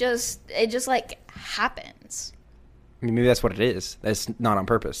 It just like happens. I mean, maybe that's what it is. That's not on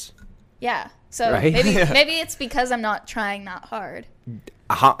purpose. Yeah. So Right? maybe it's because I'm not trying that hard.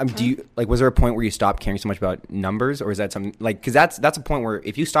 How, do you like? Was there a point where you stopped caring so much about numbers, or is that something like? Because that's a point where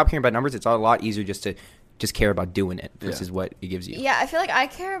if you stop caring about numbers, it's a lot easier just to care about doing it versus what it gives you. Yeah, I feel like I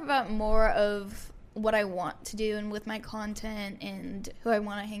care about more of what I want to do and with my content and who I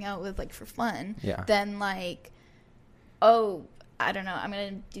want to hang out with, like for fun. Yeah. Than like, oh, I don't know, I'm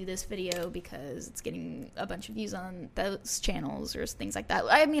gonna do this video because it's getting a bunch of views on those channels or things like that.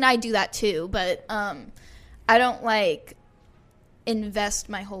 I mean, I do that too, but I don't like invest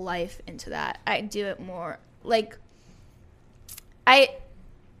my whole life into that. I do it more like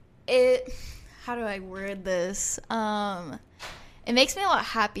how do I word this? It makes me a lot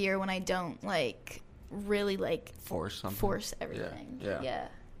happier when I don't like really like Force something. force everything. Yeah.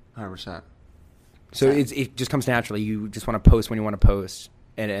 100%. So it just comes naturally. You just want to post when you want to post,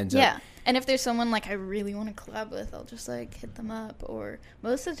 and it ends Yeah. up. And if there's someone like I really want to collab with, I'll just like hit them up, or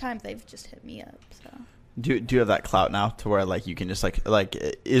most of the time they've just hit me up. So Do you have that clout now to where like you can just like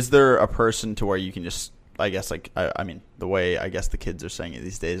is there a person to where you can just I guess like I mean the way I guess the kids are saying it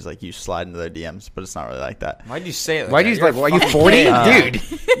these days, like you slide into their DMs, but it's not really like that. Why'd you say it like Why that? do you You're like? Are you fucking 40, kid.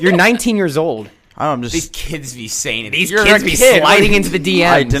 dude? You're 19 years old. I don't know, I'm These just kids be saying it. These You're kids a be kid. sliding into the DMs.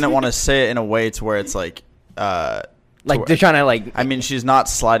 I didn't want to say it in a way to where it's like like they're trying to like. I mean, she's not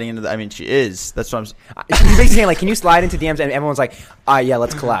sliding into the. I mean, she is. That's what I'm. You're basically saying like, can you slide into DMs? And everyone's like, yeah,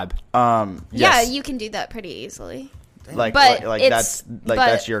 let's collab. yeah, Yes. you can do that pretty easily. like but like it's- but-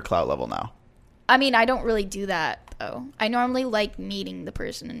 that's your clout level now. I mean, I don't really do that though. I normally like meeting the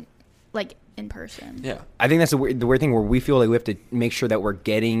person like in person. Yeah. I think that's the weird thing where we feel like we have to make sure that we're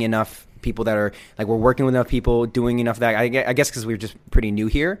getting enough people that are like we're working with enough people, doing enough of that. I guess because we're just pretty new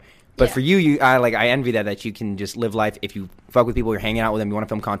here. But Yeah. for you, I envy that you can just live life. If you fuck with people, you're hanging out with them, you want to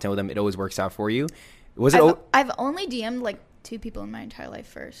film content with them, it always works out for you. Was it I've only DM'd like 2 people in my entire life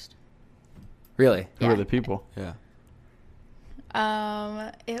first. really? Who Yeah. are the people? Yeah.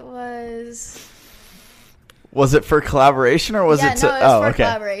 It was. Was it for collaboration or was Yeah, it to? no, it was oh, for okay.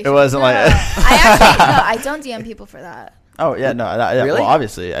 collaboration. It wasn't No, like. no. I don't DM people for that. Oh yeah, no, yeah, Really? well,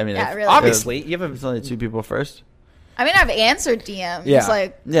 obviously, I mean, Yeah, if- really. Obviously, you have It's only 2 people first. I mean, I've answered DMs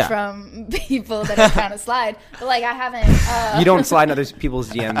Yeah. from people that are trying to slide, but like I haven't. You don't slide in other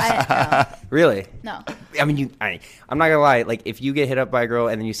people's DMs. Really? No. I mean, I'm not gonna lie. Like, if you get hit up by a girl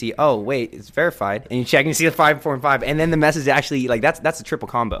and then you see, oh wait, it's verified, and you check and you see the 5, 4, and 5, and then the message actually like that's a triple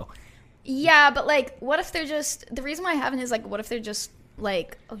combo. Yeah, but like, what if they're just the reason why I haven't is like, what if they're just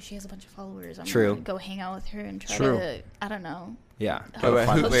like, oh, she has a bunch of followers. I'm True. gonna go hang out with her and try True. to, I don't know. Yeah. Wait,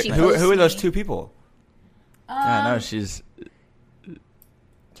 Hope she who posts are those me. 2 people? I know she's.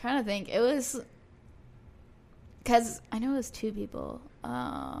 Trying to think. It was because I know it was 2 people.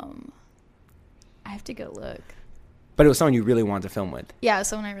 I have to go look. But it was someone you really wanted to film with. Yeah, it was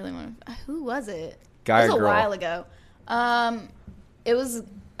someone I really wanted. Who was it? Guy it was or girl? a while ago. It was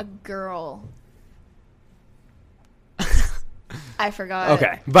a girl. I forgot.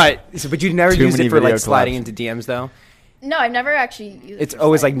 Okay, but you never Too used many it for like video sliding collabs. into DMs though. No, I've never actually used it. It's for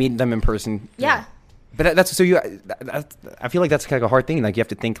always like sliding. meeting them in person. Yeah. But that's so you. I feel like that's kind of a hard thing. Like you have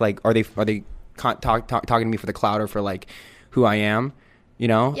to think like, are they talking to me for the cloud or for like who I am? You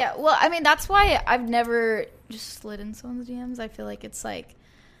know? Yeah, well, I mean, that's why I've never just slid in someone's DMs. I feel like it's like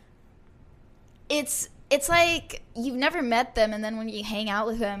it's like you've never met them, and then when you hang out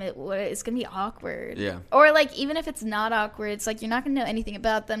with them, it's gonna be awkward. Yeah. Or like even if it's not awkward, it's like you're not gonna know anything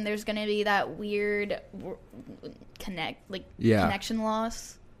about them. There's gonna be that weird connection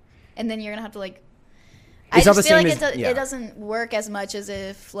loss, and then you're gonna have to like. It's I not just the feel same like as- yeah. it doesn't work as much as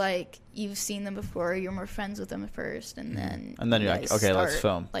if like you've seen them before, you're more friends with them at first, and then And then you're like, guys okay, let's start,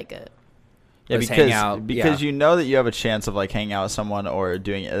 film. like a. Yeah, Let's because hang out, because yeah. you know that you have a chance of like hanging out with someone or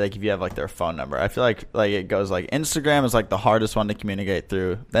doing it like if you have like their phone number. I feel like it goes like Instagram is like the hardest one to communicate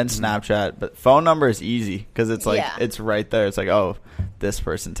through, then Snapchat, but phone number is easy because it's like Yeah. it's right there. It's like, oh, this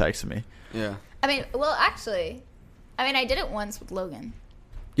person texted me. Yeah. I mean, well, actually, I did it once with Logan.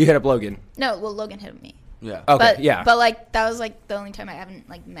 You hit up Logan. No, well, Logan hit me. Yeah. Okay. But, yeah. But like that was like the only time I haven't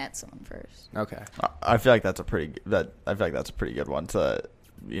like met someone first. Okay. I feel like that's a pretty good one to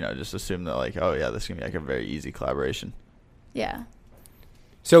just assume that like, oh yeah, this is gonna be like a very easy collaboration. Yeah.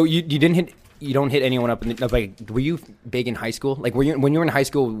 So you don't hit anyone up like were you big in high school? Like when you were in high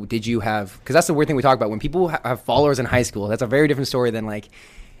school, did you have? Because that's the weird thing we talk about when people have followers in high school. That's a very different story than like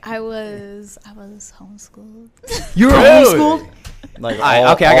I was homeschooled. you were homeschooled. Like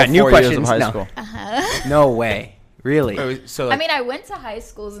Okay, I got new 4 years of questions. high No. school. No way. Really? Wait, so I like, mean, I went to high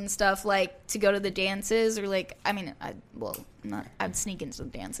schools and stuff like to go to the dances or like I'd sneak into the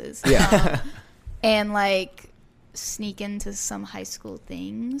dances. Yeah. And like sneak into some high school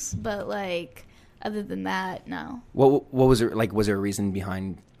things, but like other than that, no. What was there like? Was there a reason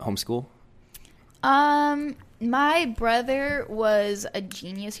behind homeschool? My brother was a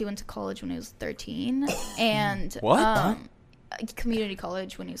genius. He went to college when he was 13, and What? Community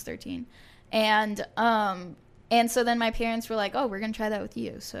college when he was 13, and so then my parents were like, "Oh, we're gonna try that with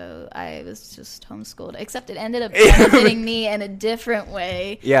you." So I was just homeschooled, except it ended up benefiting me in a different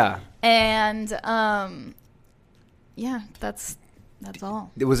way. Yeah. And yeah, that's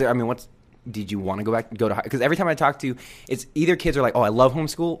all. Was there? I mean, did you want to go to high? Because every time I talk to, it's either kids are like, "Oh, I love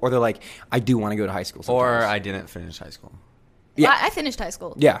homeschool," or they're like, "I do want to go to high school." or sometimes. I didn't finish high school. Yeah. Well, I finished high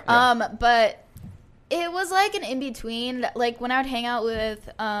school. Yeah. But it was like an in between. Like when I would hang out with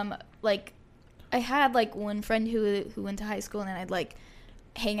like I had like one friend who went to high school, and then I'd like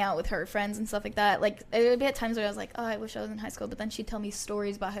hang out with her friends and stuff like that. Like there would be at times where I was like, oh, I wish I was in high school, but then she'd tell me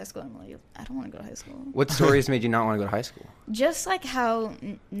stories about high school, and I'm like, I don't want to go to high school. What stories made you not want to go to high school? Just like how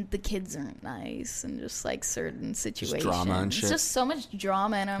the kids aren't nice, and just like certain situations. drama and shit. It's just so much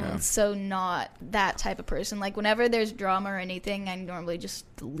drama, and I'm Yeah. so not that type of person. Like whenever there's drama or anything, I normally just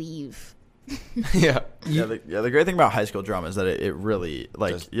leave. Yeah. The great thing about high school drama is that it really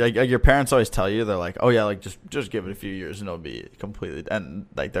like, Just- like your parents always tell you, they're like, oh yeah, like just give it a few years and it'll be completely, and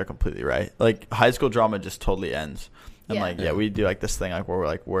like they're completely right. Like high school drama just totally ends, and Yeah. like Yeah. we do like this thing like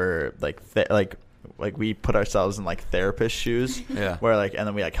where we're like we put ourselves in like therapist shoes, Yeah. where like, and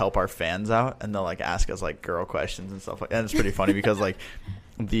then we like help our fans out, and they'll like ask us like girl questions and stuff like, and it's pretty funny because like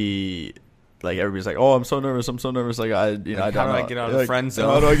like everybody's like, oh, I'm so nervous. Like I don't how do I know. get out of the Like, friend zone?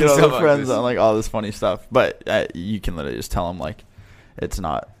 How do I get out of Stuff the like friend this. zone? Like all this funny stuff. But you can literally just tell them like, it's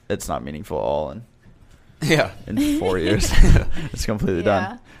not meaningful at all, and Yeah. in 4 years, it's completely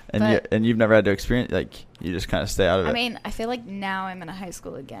Yeah, done. but- And you've never had to experience, like, you just kind of stay out of it. I mean, I feel like now I'm in a high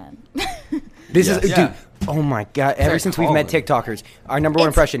school again. This Yes. is, Yeah. dude. Oh my god! Ever like since we've met college. TikTokers, our number one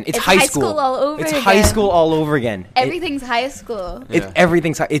impression, it's high school. all over It's again. high school all over again. Everything's high school. It's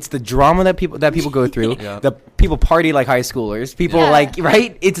everything's. It's the drama that people go through. Yeah. The people party like high schoolers. People Yeah. like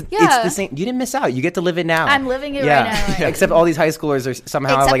right. It's Yeah. the same. You didn't miss out. You get to live it now. I'm living it right now. Except all these high schoolers are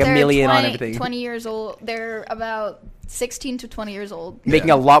somehow Except like a they're million 20, on everything. 20 years old. They're about 16 to 20 years old. making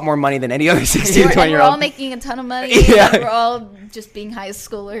a lot more money than any other 16 to 20 And year we're all old. making a ton of money. Yeah. And we're all just being high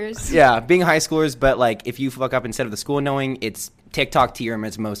schoolers. Yeah, being high schoolers, but like if you fuck up instead of the school knowing, it's TikTok to your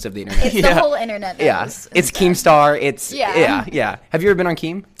most of the internet. It's the whole internet. Yeah, knows it's instead. Keemstar. It's Yeah. yeah. Have you ever been on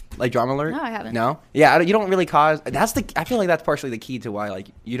Keem? Like Drama Alert? No, I haven't. No? Yeah, you don't really cause. I feel like that's partially the key to why like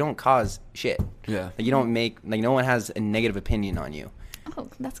you don't cause shit. Yeah. Like, you don't make like no one has a negative opinion on you. Oh,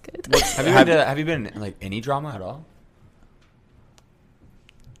 that's good. Have you been in like any drama at all?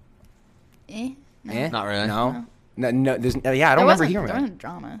 Eh? No. Eh? Not really. No. There's yeah. I don't remember There wasn't- hearing there about it. wasn't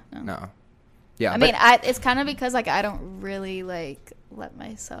drama. No. No. Yeah. I mean, it's kind of because like I don't really like let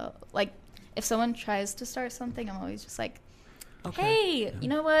myself like if someone tries to start something, I'm always just like, hey, you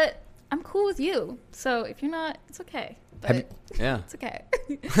know what? I'm cool with you. So if you're not, it's okay. But Yeah. it's okay.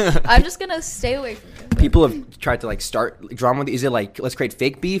 I'm just gonna stay away from you. people have tried to like start drama with you. Is it like let's create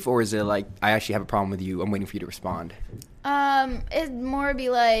fake beef, or is it like I actually have a problem with you? I'm waiting for you to respond. It'd more be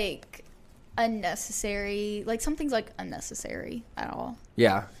like unnecessary. Like something's like unnecessary at all.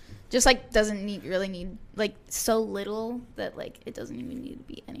 Yeah. Just like doesn't really need like so little that like it doesn't even need to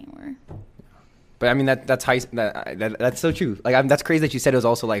be anywhere. But I mean that's so true. Like that's crazy that you said it was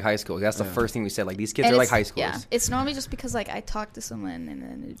also like high school. That's the first thing we said. Like these kids And are like it's- high schoolers. Yeah, it's normally just because like I talk to someone and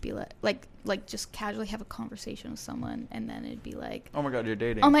then it'd be like just casually have a conversation with someone and then it'd be like, Oh my god, you're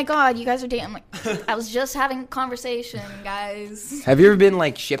dating. oh my god, you guys are dating. I'm like, I was just having a conversation, guys. Have you ever been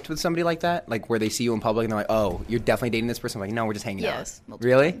like shipped with somebody like that? Like where they see you in public and they're like, "Oh, you're definitely dating this person." I'm like, no, we're just hanging Yes, out. multiple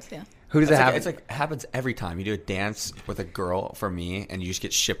Really? times, yeah. Who does it happen? It's like happens every time you do a dance with a girl for me, and you just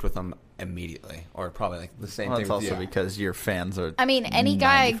get shipped with them immediately, or probably like the same Well, thing. that's with also you. because your fans are. I mean, any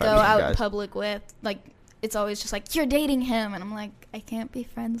guy I go 95% out in guys. public with, like, it's always just like, you're dating him, and I'm like, I can't be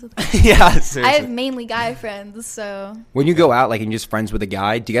friends with him. yeah. I Seriously. have mainly guy friends, so When you go out, like, and you're just friends with a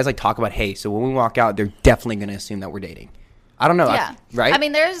guy, do you guys like talk about, hey, so when we walk out, they're definitely gonna assume that we're dating? I don't know. yeah, right? I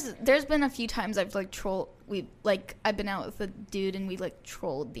mean, there's been a few times I've like I've been out with a dude and we like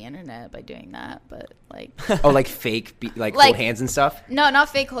trolled the internet by doing that, but like oh, like fake, Like- hold hands and stuff. no, not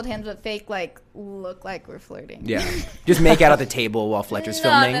fake hold hands, but fake like look like we're flirting. Yeah, just make out at the table while Fletcher's No,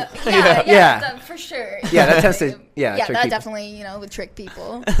 filming. no, yeah, Yeah. that- for sure. Yeah, that tends to- yeah, yeah, trick that people. definitely would trick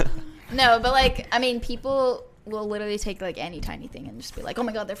people. No, but like I mean, people will literally take like any tiny thing and just be like, oh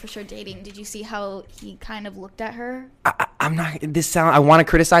my god, they're for sure dating. Did you see how he kind of looked at her? I'm not. I want to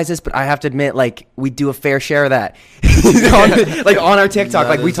criticize this, but I have to admit, like, we do a fair share of that, on our TikTok.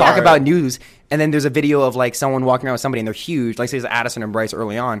 Like, we talk about news, and then there's a video of like someone walking around with somebody, and they're huge. Like, say it's Addison and Bryce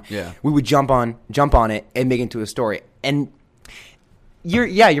early on. Yeah. We would jump on it and make it into a story, and you're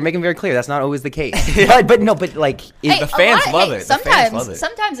making very clear that's not always the case. but like, Hey, the a fans lot- love hey, it. The fans Sometimes, love it.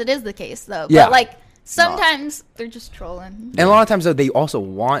 sometimes it is the case though. Yeah. But like sometimes they're just trolling. and a lot of times though, they also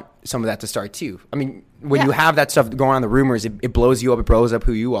want some of that to start too. I mean, when you Yeah. have that stuff going on, the rumors, it blows you up. It blows up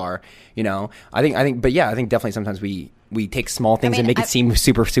who you are. You know, I think, but yeah, I think definitely sometimes we take small things mean, and make it seem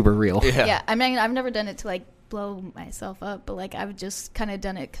super, super real. Yeah. I mean, I've never done it to like blow myself up, but like I've just kind of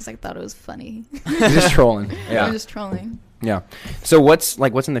done it because I thought it was funny. You're just trolling. Yeah. I'm just trolling. Yeah. So what's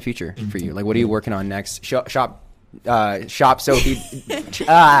in the future for you? Like, what are you working on next? Shop Sophie,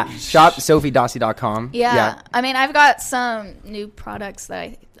 shopsophiedossie.com. Yeah. I mean, I've got some new products that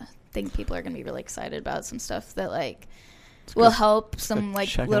I think people are going to be really excited about. Some stuff that like will help some like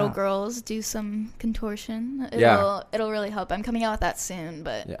check it little out. girls do some contortion. Yeah. It'll really help. I'm coming out with that soon,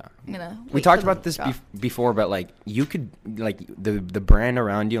 but Yeah. I'm gonna. We wait talked for the about this drop. before, but like you could like the brand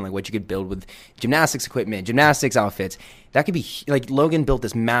around you and like what you could build with gymnastics equipment, gymnastics outfits. That could be like Logan built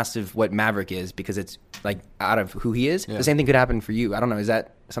this massive what Maverick is because it's like out of who he is. Yeah. The same thing could happen for you. I don't know. Is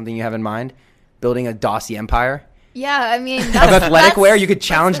that something you have in mind? Building a Dossie empire? Yeah, I mean, Of athletic wear, you could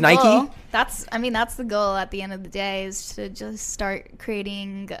challenge the Nike? goal. That's the goal at the end of the day is to just start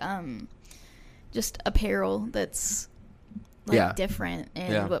creating just apparel that's like Yeah. different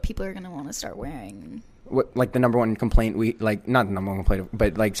and Yeah. what people are gonna want to start wearing. What like the number one complaint we like not the number one complaint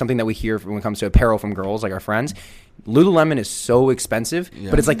but like something that we hear when it comes to apparel from girls like our friends, Lululemon is so expensive,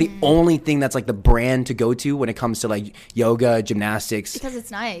 but it's like the only thing that's like the brand to go to when it comes to like yoga, gymnastics. Because it's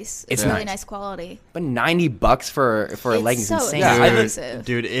nice. It's It's really nice. nice quality. But $90 for a It's leggings so insane. Yeah, expensive.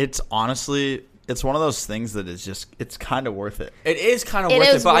 dude, it's honestly, it's one of those things that is just, it's kind of worth it. It is kind of It worth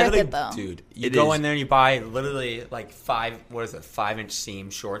is it, but I worth think, it, though. dude, you It go is. in there and you buy literally like 5-inch seam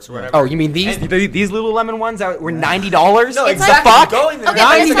shorts or whatever. Oh, you mean these And- these Lululemon ones that were $90? No, It's exactly. like- You go in there, Okay, and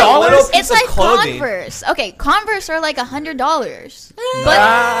but it's it's like a little like, piece it's of like clothing. Converse. Okay, Converse are like $100,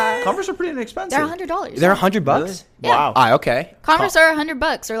 but Converse are pretty inexpensive. they're $100. They're $100? Yeah. Wow. Ah, okay. Converse are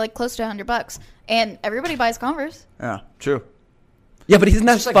 $100 or like close to $100, and everybody buys Converse. Yeah, true. Yeah, but isn't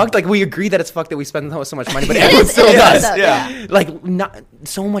that It's just fucked? like- Like, we agree that it's fucked that we spend so much money, but It everyone is- still it is does. though, yeah. Like, not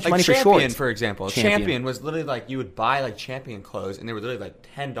so much Like money for Champion, shorts. for example. Champion. Champion was literally like you would buy like Champion clothes, and they were literally like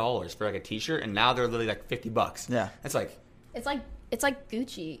 $10 for like a T-shirt, and now they're literally like $50. Yeah. It's like It's like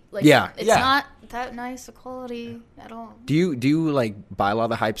Gucci. Like, Yeah. it's Yeah. not that nice a quality at all. Do you like buy a lot of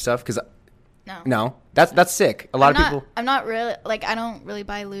the hype stuff? Because No. no, that's sick. A lot I'm of not, people. I'm not really like I don't really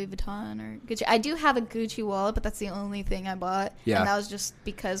buy Louis Vuitton or Gucci. I do have a Gucci wallet, but that's the only thing I bought. Yeah. And that was just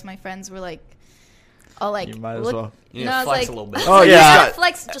because my friends were like, "Oh, like You might as look." well. you No, know, I was flex like, a little bit. Oh, you yeah. gotta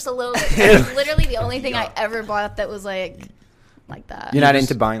flex just a little bit. That's literally the only thing I ever bought that was like that. You're not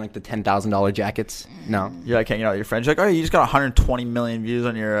into buying like the $10,000 jackets. No. You're like hanging out with your friends. You're like, oh, you just got 120 million views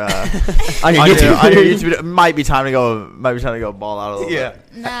on your On on your your, YouTube. on your YouTube. It might be time to go ball out a little Yeah.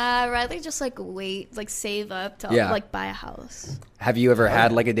 bit. Nah, I'd rather just like wait, like save up to Yeah. like buy a house. Have you ever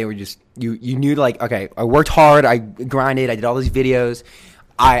had like a day where just you knew like, okay, I worked hard, I grinded, I did all these videos,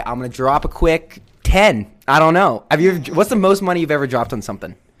 I'm gonna drop a quick 10. I don't know. Have you ever, what's the most money you've ever dropped on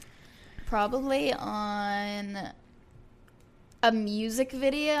something? Probably on a music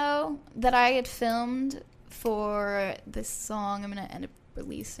video that I had filmed for this song I'm going to end up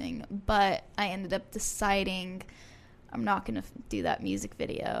releasing, but I ended up deciding I'm not going to do that music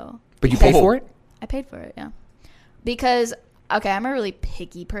video. But you paid Oh. for it? I paid for it, yeah. Because I'm a really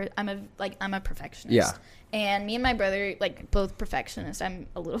picky I'm a perfectionist. Yeah. And me and my brother like both perfectionists. I'm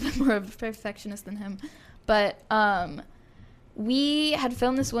a little bit more of a perfectionist than him. But we had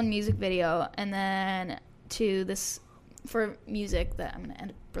filmed this one music video and then to this for music that I'm going to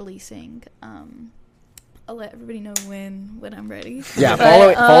end up releasing. I'll let everybody know when I'm ready. Yeah,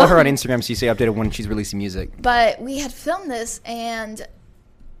 But, follow her on Instagram so you stay updated when she's releasing music. But we had filmed this, and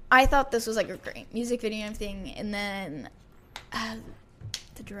I thought this was like a great music video and everything. And then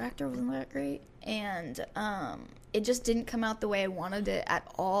the director wasn't that great, and it just didn't come out the way I wanted it at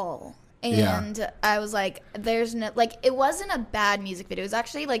all. And I was like, "There's no like." It wasn't a bad music video. It was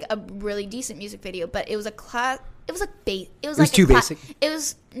actually like a really decent music video, but it was a class. It was like It was like too basic? It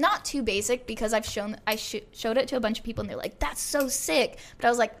was not too basic because I showed it to a bunch of people, and they're like, "That's so sick." But I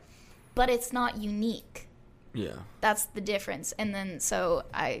was like, "But it's not unique." Yeah. That's the difference. And then so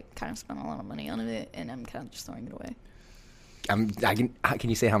I kind of spent a lot of money on it, and I'm kind of just throwing it away. Can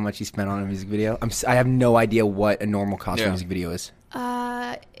you say how much you spent on a music video? I have no idea what a normal cost for a Yeah. music video is.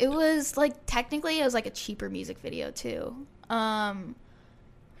 It was like technically it was like a cheaper music video too. I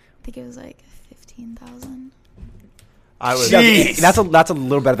think it was like 15,000. I was. That's a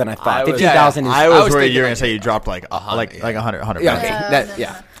little better than I thought. I was- 15,000 is. I I was was worried thinking you were gonna like say you dropped like a hundred, like 100 Yeah, bucks. okay. That-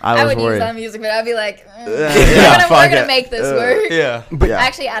 yeah. I was would worried. use that music video. I'd be like, Yeah, we're fuck gonna it. make this work. Yeah. But Yeah.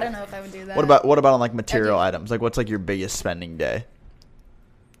 Actually, I don't know if I would do that. What about on like material Okay. items? Like what's like your biggest spending day?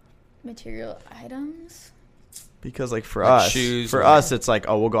 material items? Because like for Like us, shoes for or- us, it's like,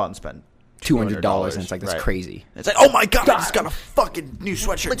 oh, we'll go out and spend $200, and it's like, that's Right. crazy. It's like, oh my god, I just got a fucking new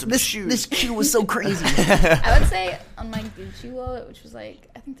sweatshirt, and some shoes. This shoe was so crazy. I would say on my Gucci wallet, which was like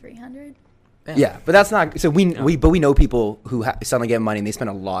I think 300. Yeah, but that's not. So we know people who suddenly get money and they spend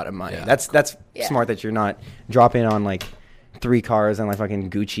a lot of money. Yeah. That's Yeah. smart that you're not dropping on like 3 cars and like fucking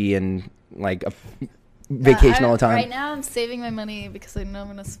Gucci and like a vacation all the time. Right now, I'm saving my money because I know I'm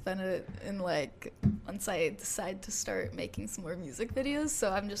gonna spend it in like once I decide to start making some more music videos.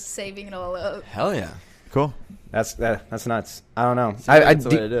 So I'm just saving it all up. Hell yeah. Cool. That's nuts. I don't know. That's the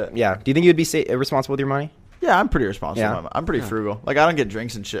way to do it. Yeah. Do you think you'd be responsible with your money? Yeah, I'm pretty responsible. Yeah. I'm pretty frugal. Like I don't get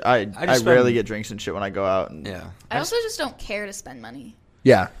drinks and shit. I just rarely spend- get drinks and shit when I go out. And Yeah. I also just don't care to spend money.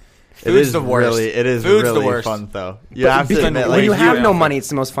 Yeah. It Food's is the worst. Really, it is Food's the really worst. fun though. You have to admit, when like, you have no effort. money, it's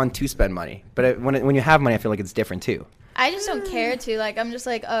the most fun to spend money. But when you have money, I feel like it's different too. I just don't care to. Like, I'm just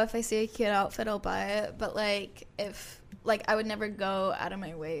like, oh, if I see a cute outfit, I'll buy it. But like, if like, I would never go out of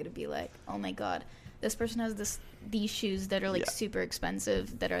my way to be like, oh my god, this person has these shoes that are like Yeah. super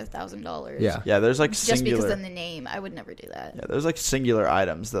expensive that are $1,000. Yeah. yeah, there's like Just singular. because of the name, I would never do that. Yeah, there's like singular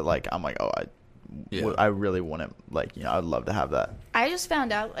items that like I'm like, oh, Yeah. I really wouldn't like. You know, I'd love to have that. I just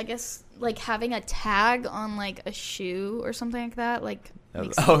found out, I guess, like having a tag on like a shoe or something like that, like Yeah,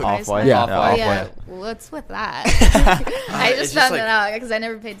 makes the the price Off-White. high. Yeah, Oh, yeah. Off-White. What's with that? I It's just just found like- that out because I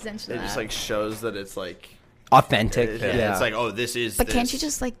never paid attention to It that. just like shows that it's like Authentic. yeah, it's like, oh, this is. but can't this. you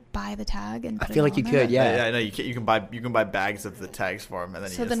just like buy the tag and I put feel it like you on there? could. Yeah. Yeah, I know you can. You can buy bags of the tags for them, and then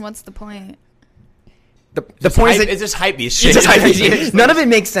So you then just, what's the point? The point is that It's just hype beast It's shit. just hype. None of it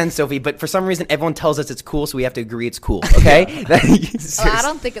makes sense, Sophie. But for some reason, everyone tells us it's cool, so we have to agree it's cool. Okay? Well, I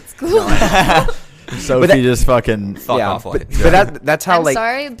don't think it's cool. Sophie that- just fucking. Fuck yeah, off. but that's how I'm like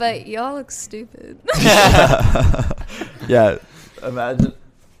sorry, but y'all look stupid. Yeah, imagine.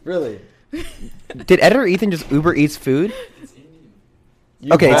 Really? did editor Ethan just Uber Eats food?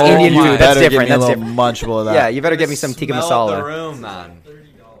 Okay, it's Oh, Indian you food. That's better different. Give me That's a little different. munchable of that. Yeah, you better get me some tikka Smell the masala. room, man.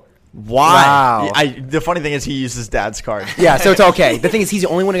 Why? Wow. The funny thing is he used his dad's card. Yeah, so it's okay. The thing is, he's the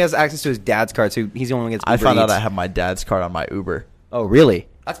only one who has access to his dad's card, so he's the only one who gets I Uber found out Eats. I have my dad's card on my Uber. Oh, really?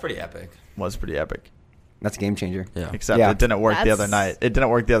 That's pretty epic. Was pretty epic. That's a game changer. Yeah. Except Yeah. it didn't work the other That's- night. It didn't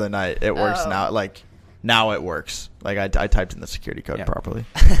work the other night. It works Oh. now. Like now it works. Like I typed in the security code Yeah. properly.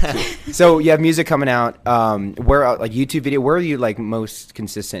 So you have music coming out. Where like YouTube video? Where are you like most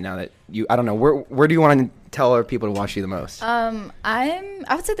consistent now that you? I don't know. Where do you want to tell our people to watch you the most? I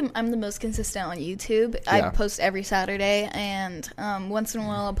would say I'm the most consistent on YouTube. I Yeah. post every Saturday, and once in a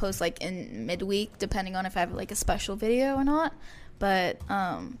while I'll post like in midweek, depending on if I have like a special video or not. But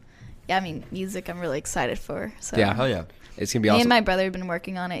yeah, I mean, music I'm really excited for. So Yeah. Hell yeah. It's gonna be me awesome. and my brother have been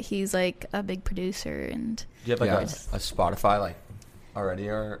working on it. He's like a big producer, and Do you have like Yeah. a Spotify like already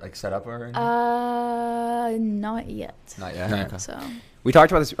or like set up or anything? not yet. Not yet. No. Okay. So We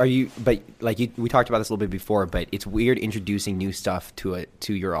talked about this. We talked about this a little bit before, but it's weird introducing new stuff to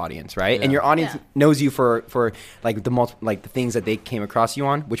your audience, right? And Yeah. your audience Yeah. knows you for like the things that they came across you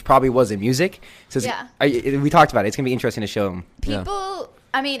on, which probably was in music. So we talked about it. It's gonna be interesting to show them. people,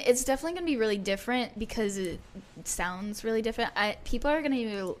 I mean, it's definitely gonna be really different because it sounds really different. People are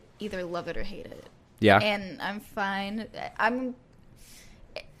gonna either love it or hate it. Yeah. And I'm fine.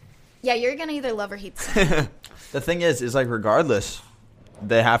 Yeah, you're gonna either love or hate the song. The thing is like regardless,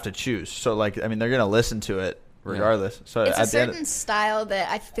 they have to choose. So like I mean they're gonna listen to it regardless. So It's a at the end certain style that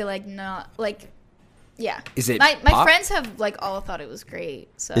I feel like not like. Yeah. Is it my pop? friends have like all thought it was great.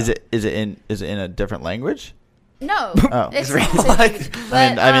 So is it in a different language? No. Oh. It's Really? not language,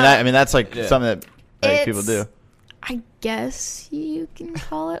 but, I mean that's like Yeah. something that like, people it's- do. I guess you can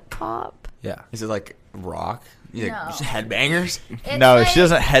call it pop. Yeah. Is it like rock? You like, No. just headbangers? It's No, like, she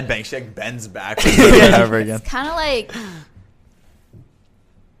doesn't headbang. She like bends backwards over and over again. It's kind of like.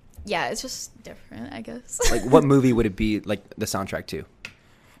 Yeah, it's just different, I guess. Like, what movie would it be like the soundtrack to?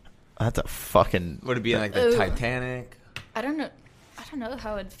 That's a fucking. Would it be like the Ooh. Titanic? I don't know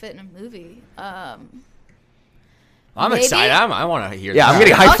how it'd fit in a movie. I'm Maybe? excited. I want to hear. Yeah, that. I'm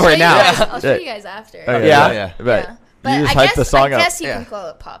getting hyped I'll for show it you now. guys- I'll show you guys after. Okay, Yeah? Yeah. Right. Yeah. You But just I hyped guess, the song I up. guess you Yeah. can call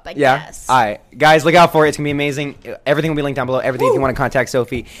it pop. I Yeah. guess. All right, guys, look out for it. It's gonna be amazing. Everything will be linked down below. Everything. If you want to contact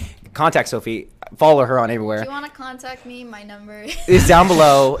Sophie, follow her on If everywhere. you want to contact me, my number Is down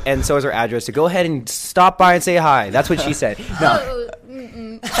below, and so is her address. So go ahead and stop by and say hi. That's what she said. No. Oh,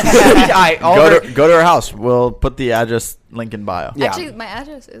 mm-mm. All right, all her- Go to her house. We'll put the address link in bio. Yeah. Actually, my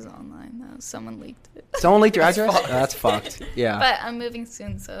address is online though. Someone leaked it. Someone leaked your address? Oh, that's fucked. Yeah. But I'm moving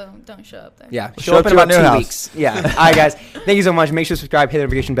soon, so don't show up there. Yeah, Show show up up in to our about new 2 house. weeks. Yeah. All right, guys. Thank you so much. Make sure to subscribe, hit the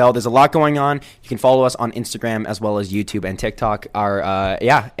notification bell. There's a lot going on. You can follow us on Instagram as well as YouTube and TikTok.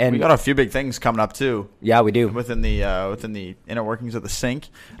 And We got a few big things coming up too. yeah, we do. Within the inner workings of the Sync.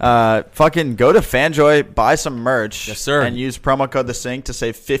 Fucking go to Fanjoy, buy some merch. Yes, sir. And use promo code the Sync to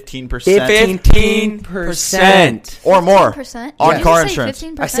save 15%. 15% or more 15%? on Did you car say insurance.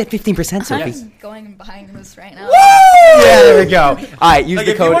 15%? I said 15%, Sophie. I'm going and buying this right now. Yeah, there we go. All right, use Like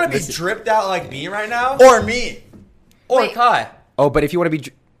the if you code. want to be dripped out like me right now, Or me. or Wait. Kai. Oh, but if you want to be,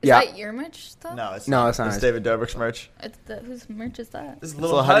 Is yeah, that your merch stuff? No, it's No, not. it's not. It's David Dobrik's merch. Whose merch is that? This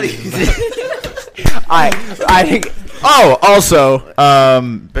Little little hoodies. I think. Oh, also,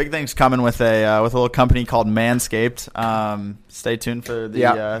 big things coming with a little company called Manscaped. Stay tuned for the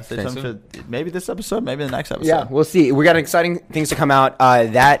Yeah. stay Stay tuned tuned. for maybe this episode, maybe the next episode. Yeah, we'll see. We got exciting things to come out.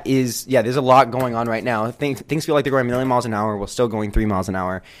 There's a lot going on right now. Things feel like they're going a million miles an hour. We're still going 3 miles an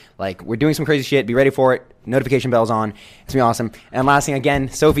hour. Like, we're doing some crazy shit. Be ready for it. Notification bells on. It's gonna be awesome. And last thing, again,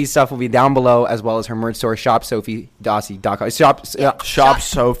 Sophie's stuff will be down below, as well as her merch store, shopsophiedossie.com. Shop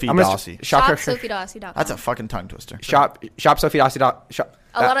Sophie I'm gonna Dossie. ShopSophieDossie.com. That's a fucking tongue twister. Shop Sophie A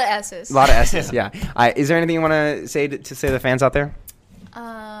lot of S's. A lot of S's, yeah. Is there anything you want to say to say to the fans out there?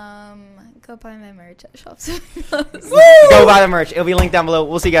 Go buy my merch at ShopSophie. Go buy the merch. It'll be linked down below.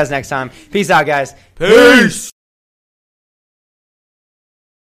 We'll see you guys next time. Peace out, guys. Peace.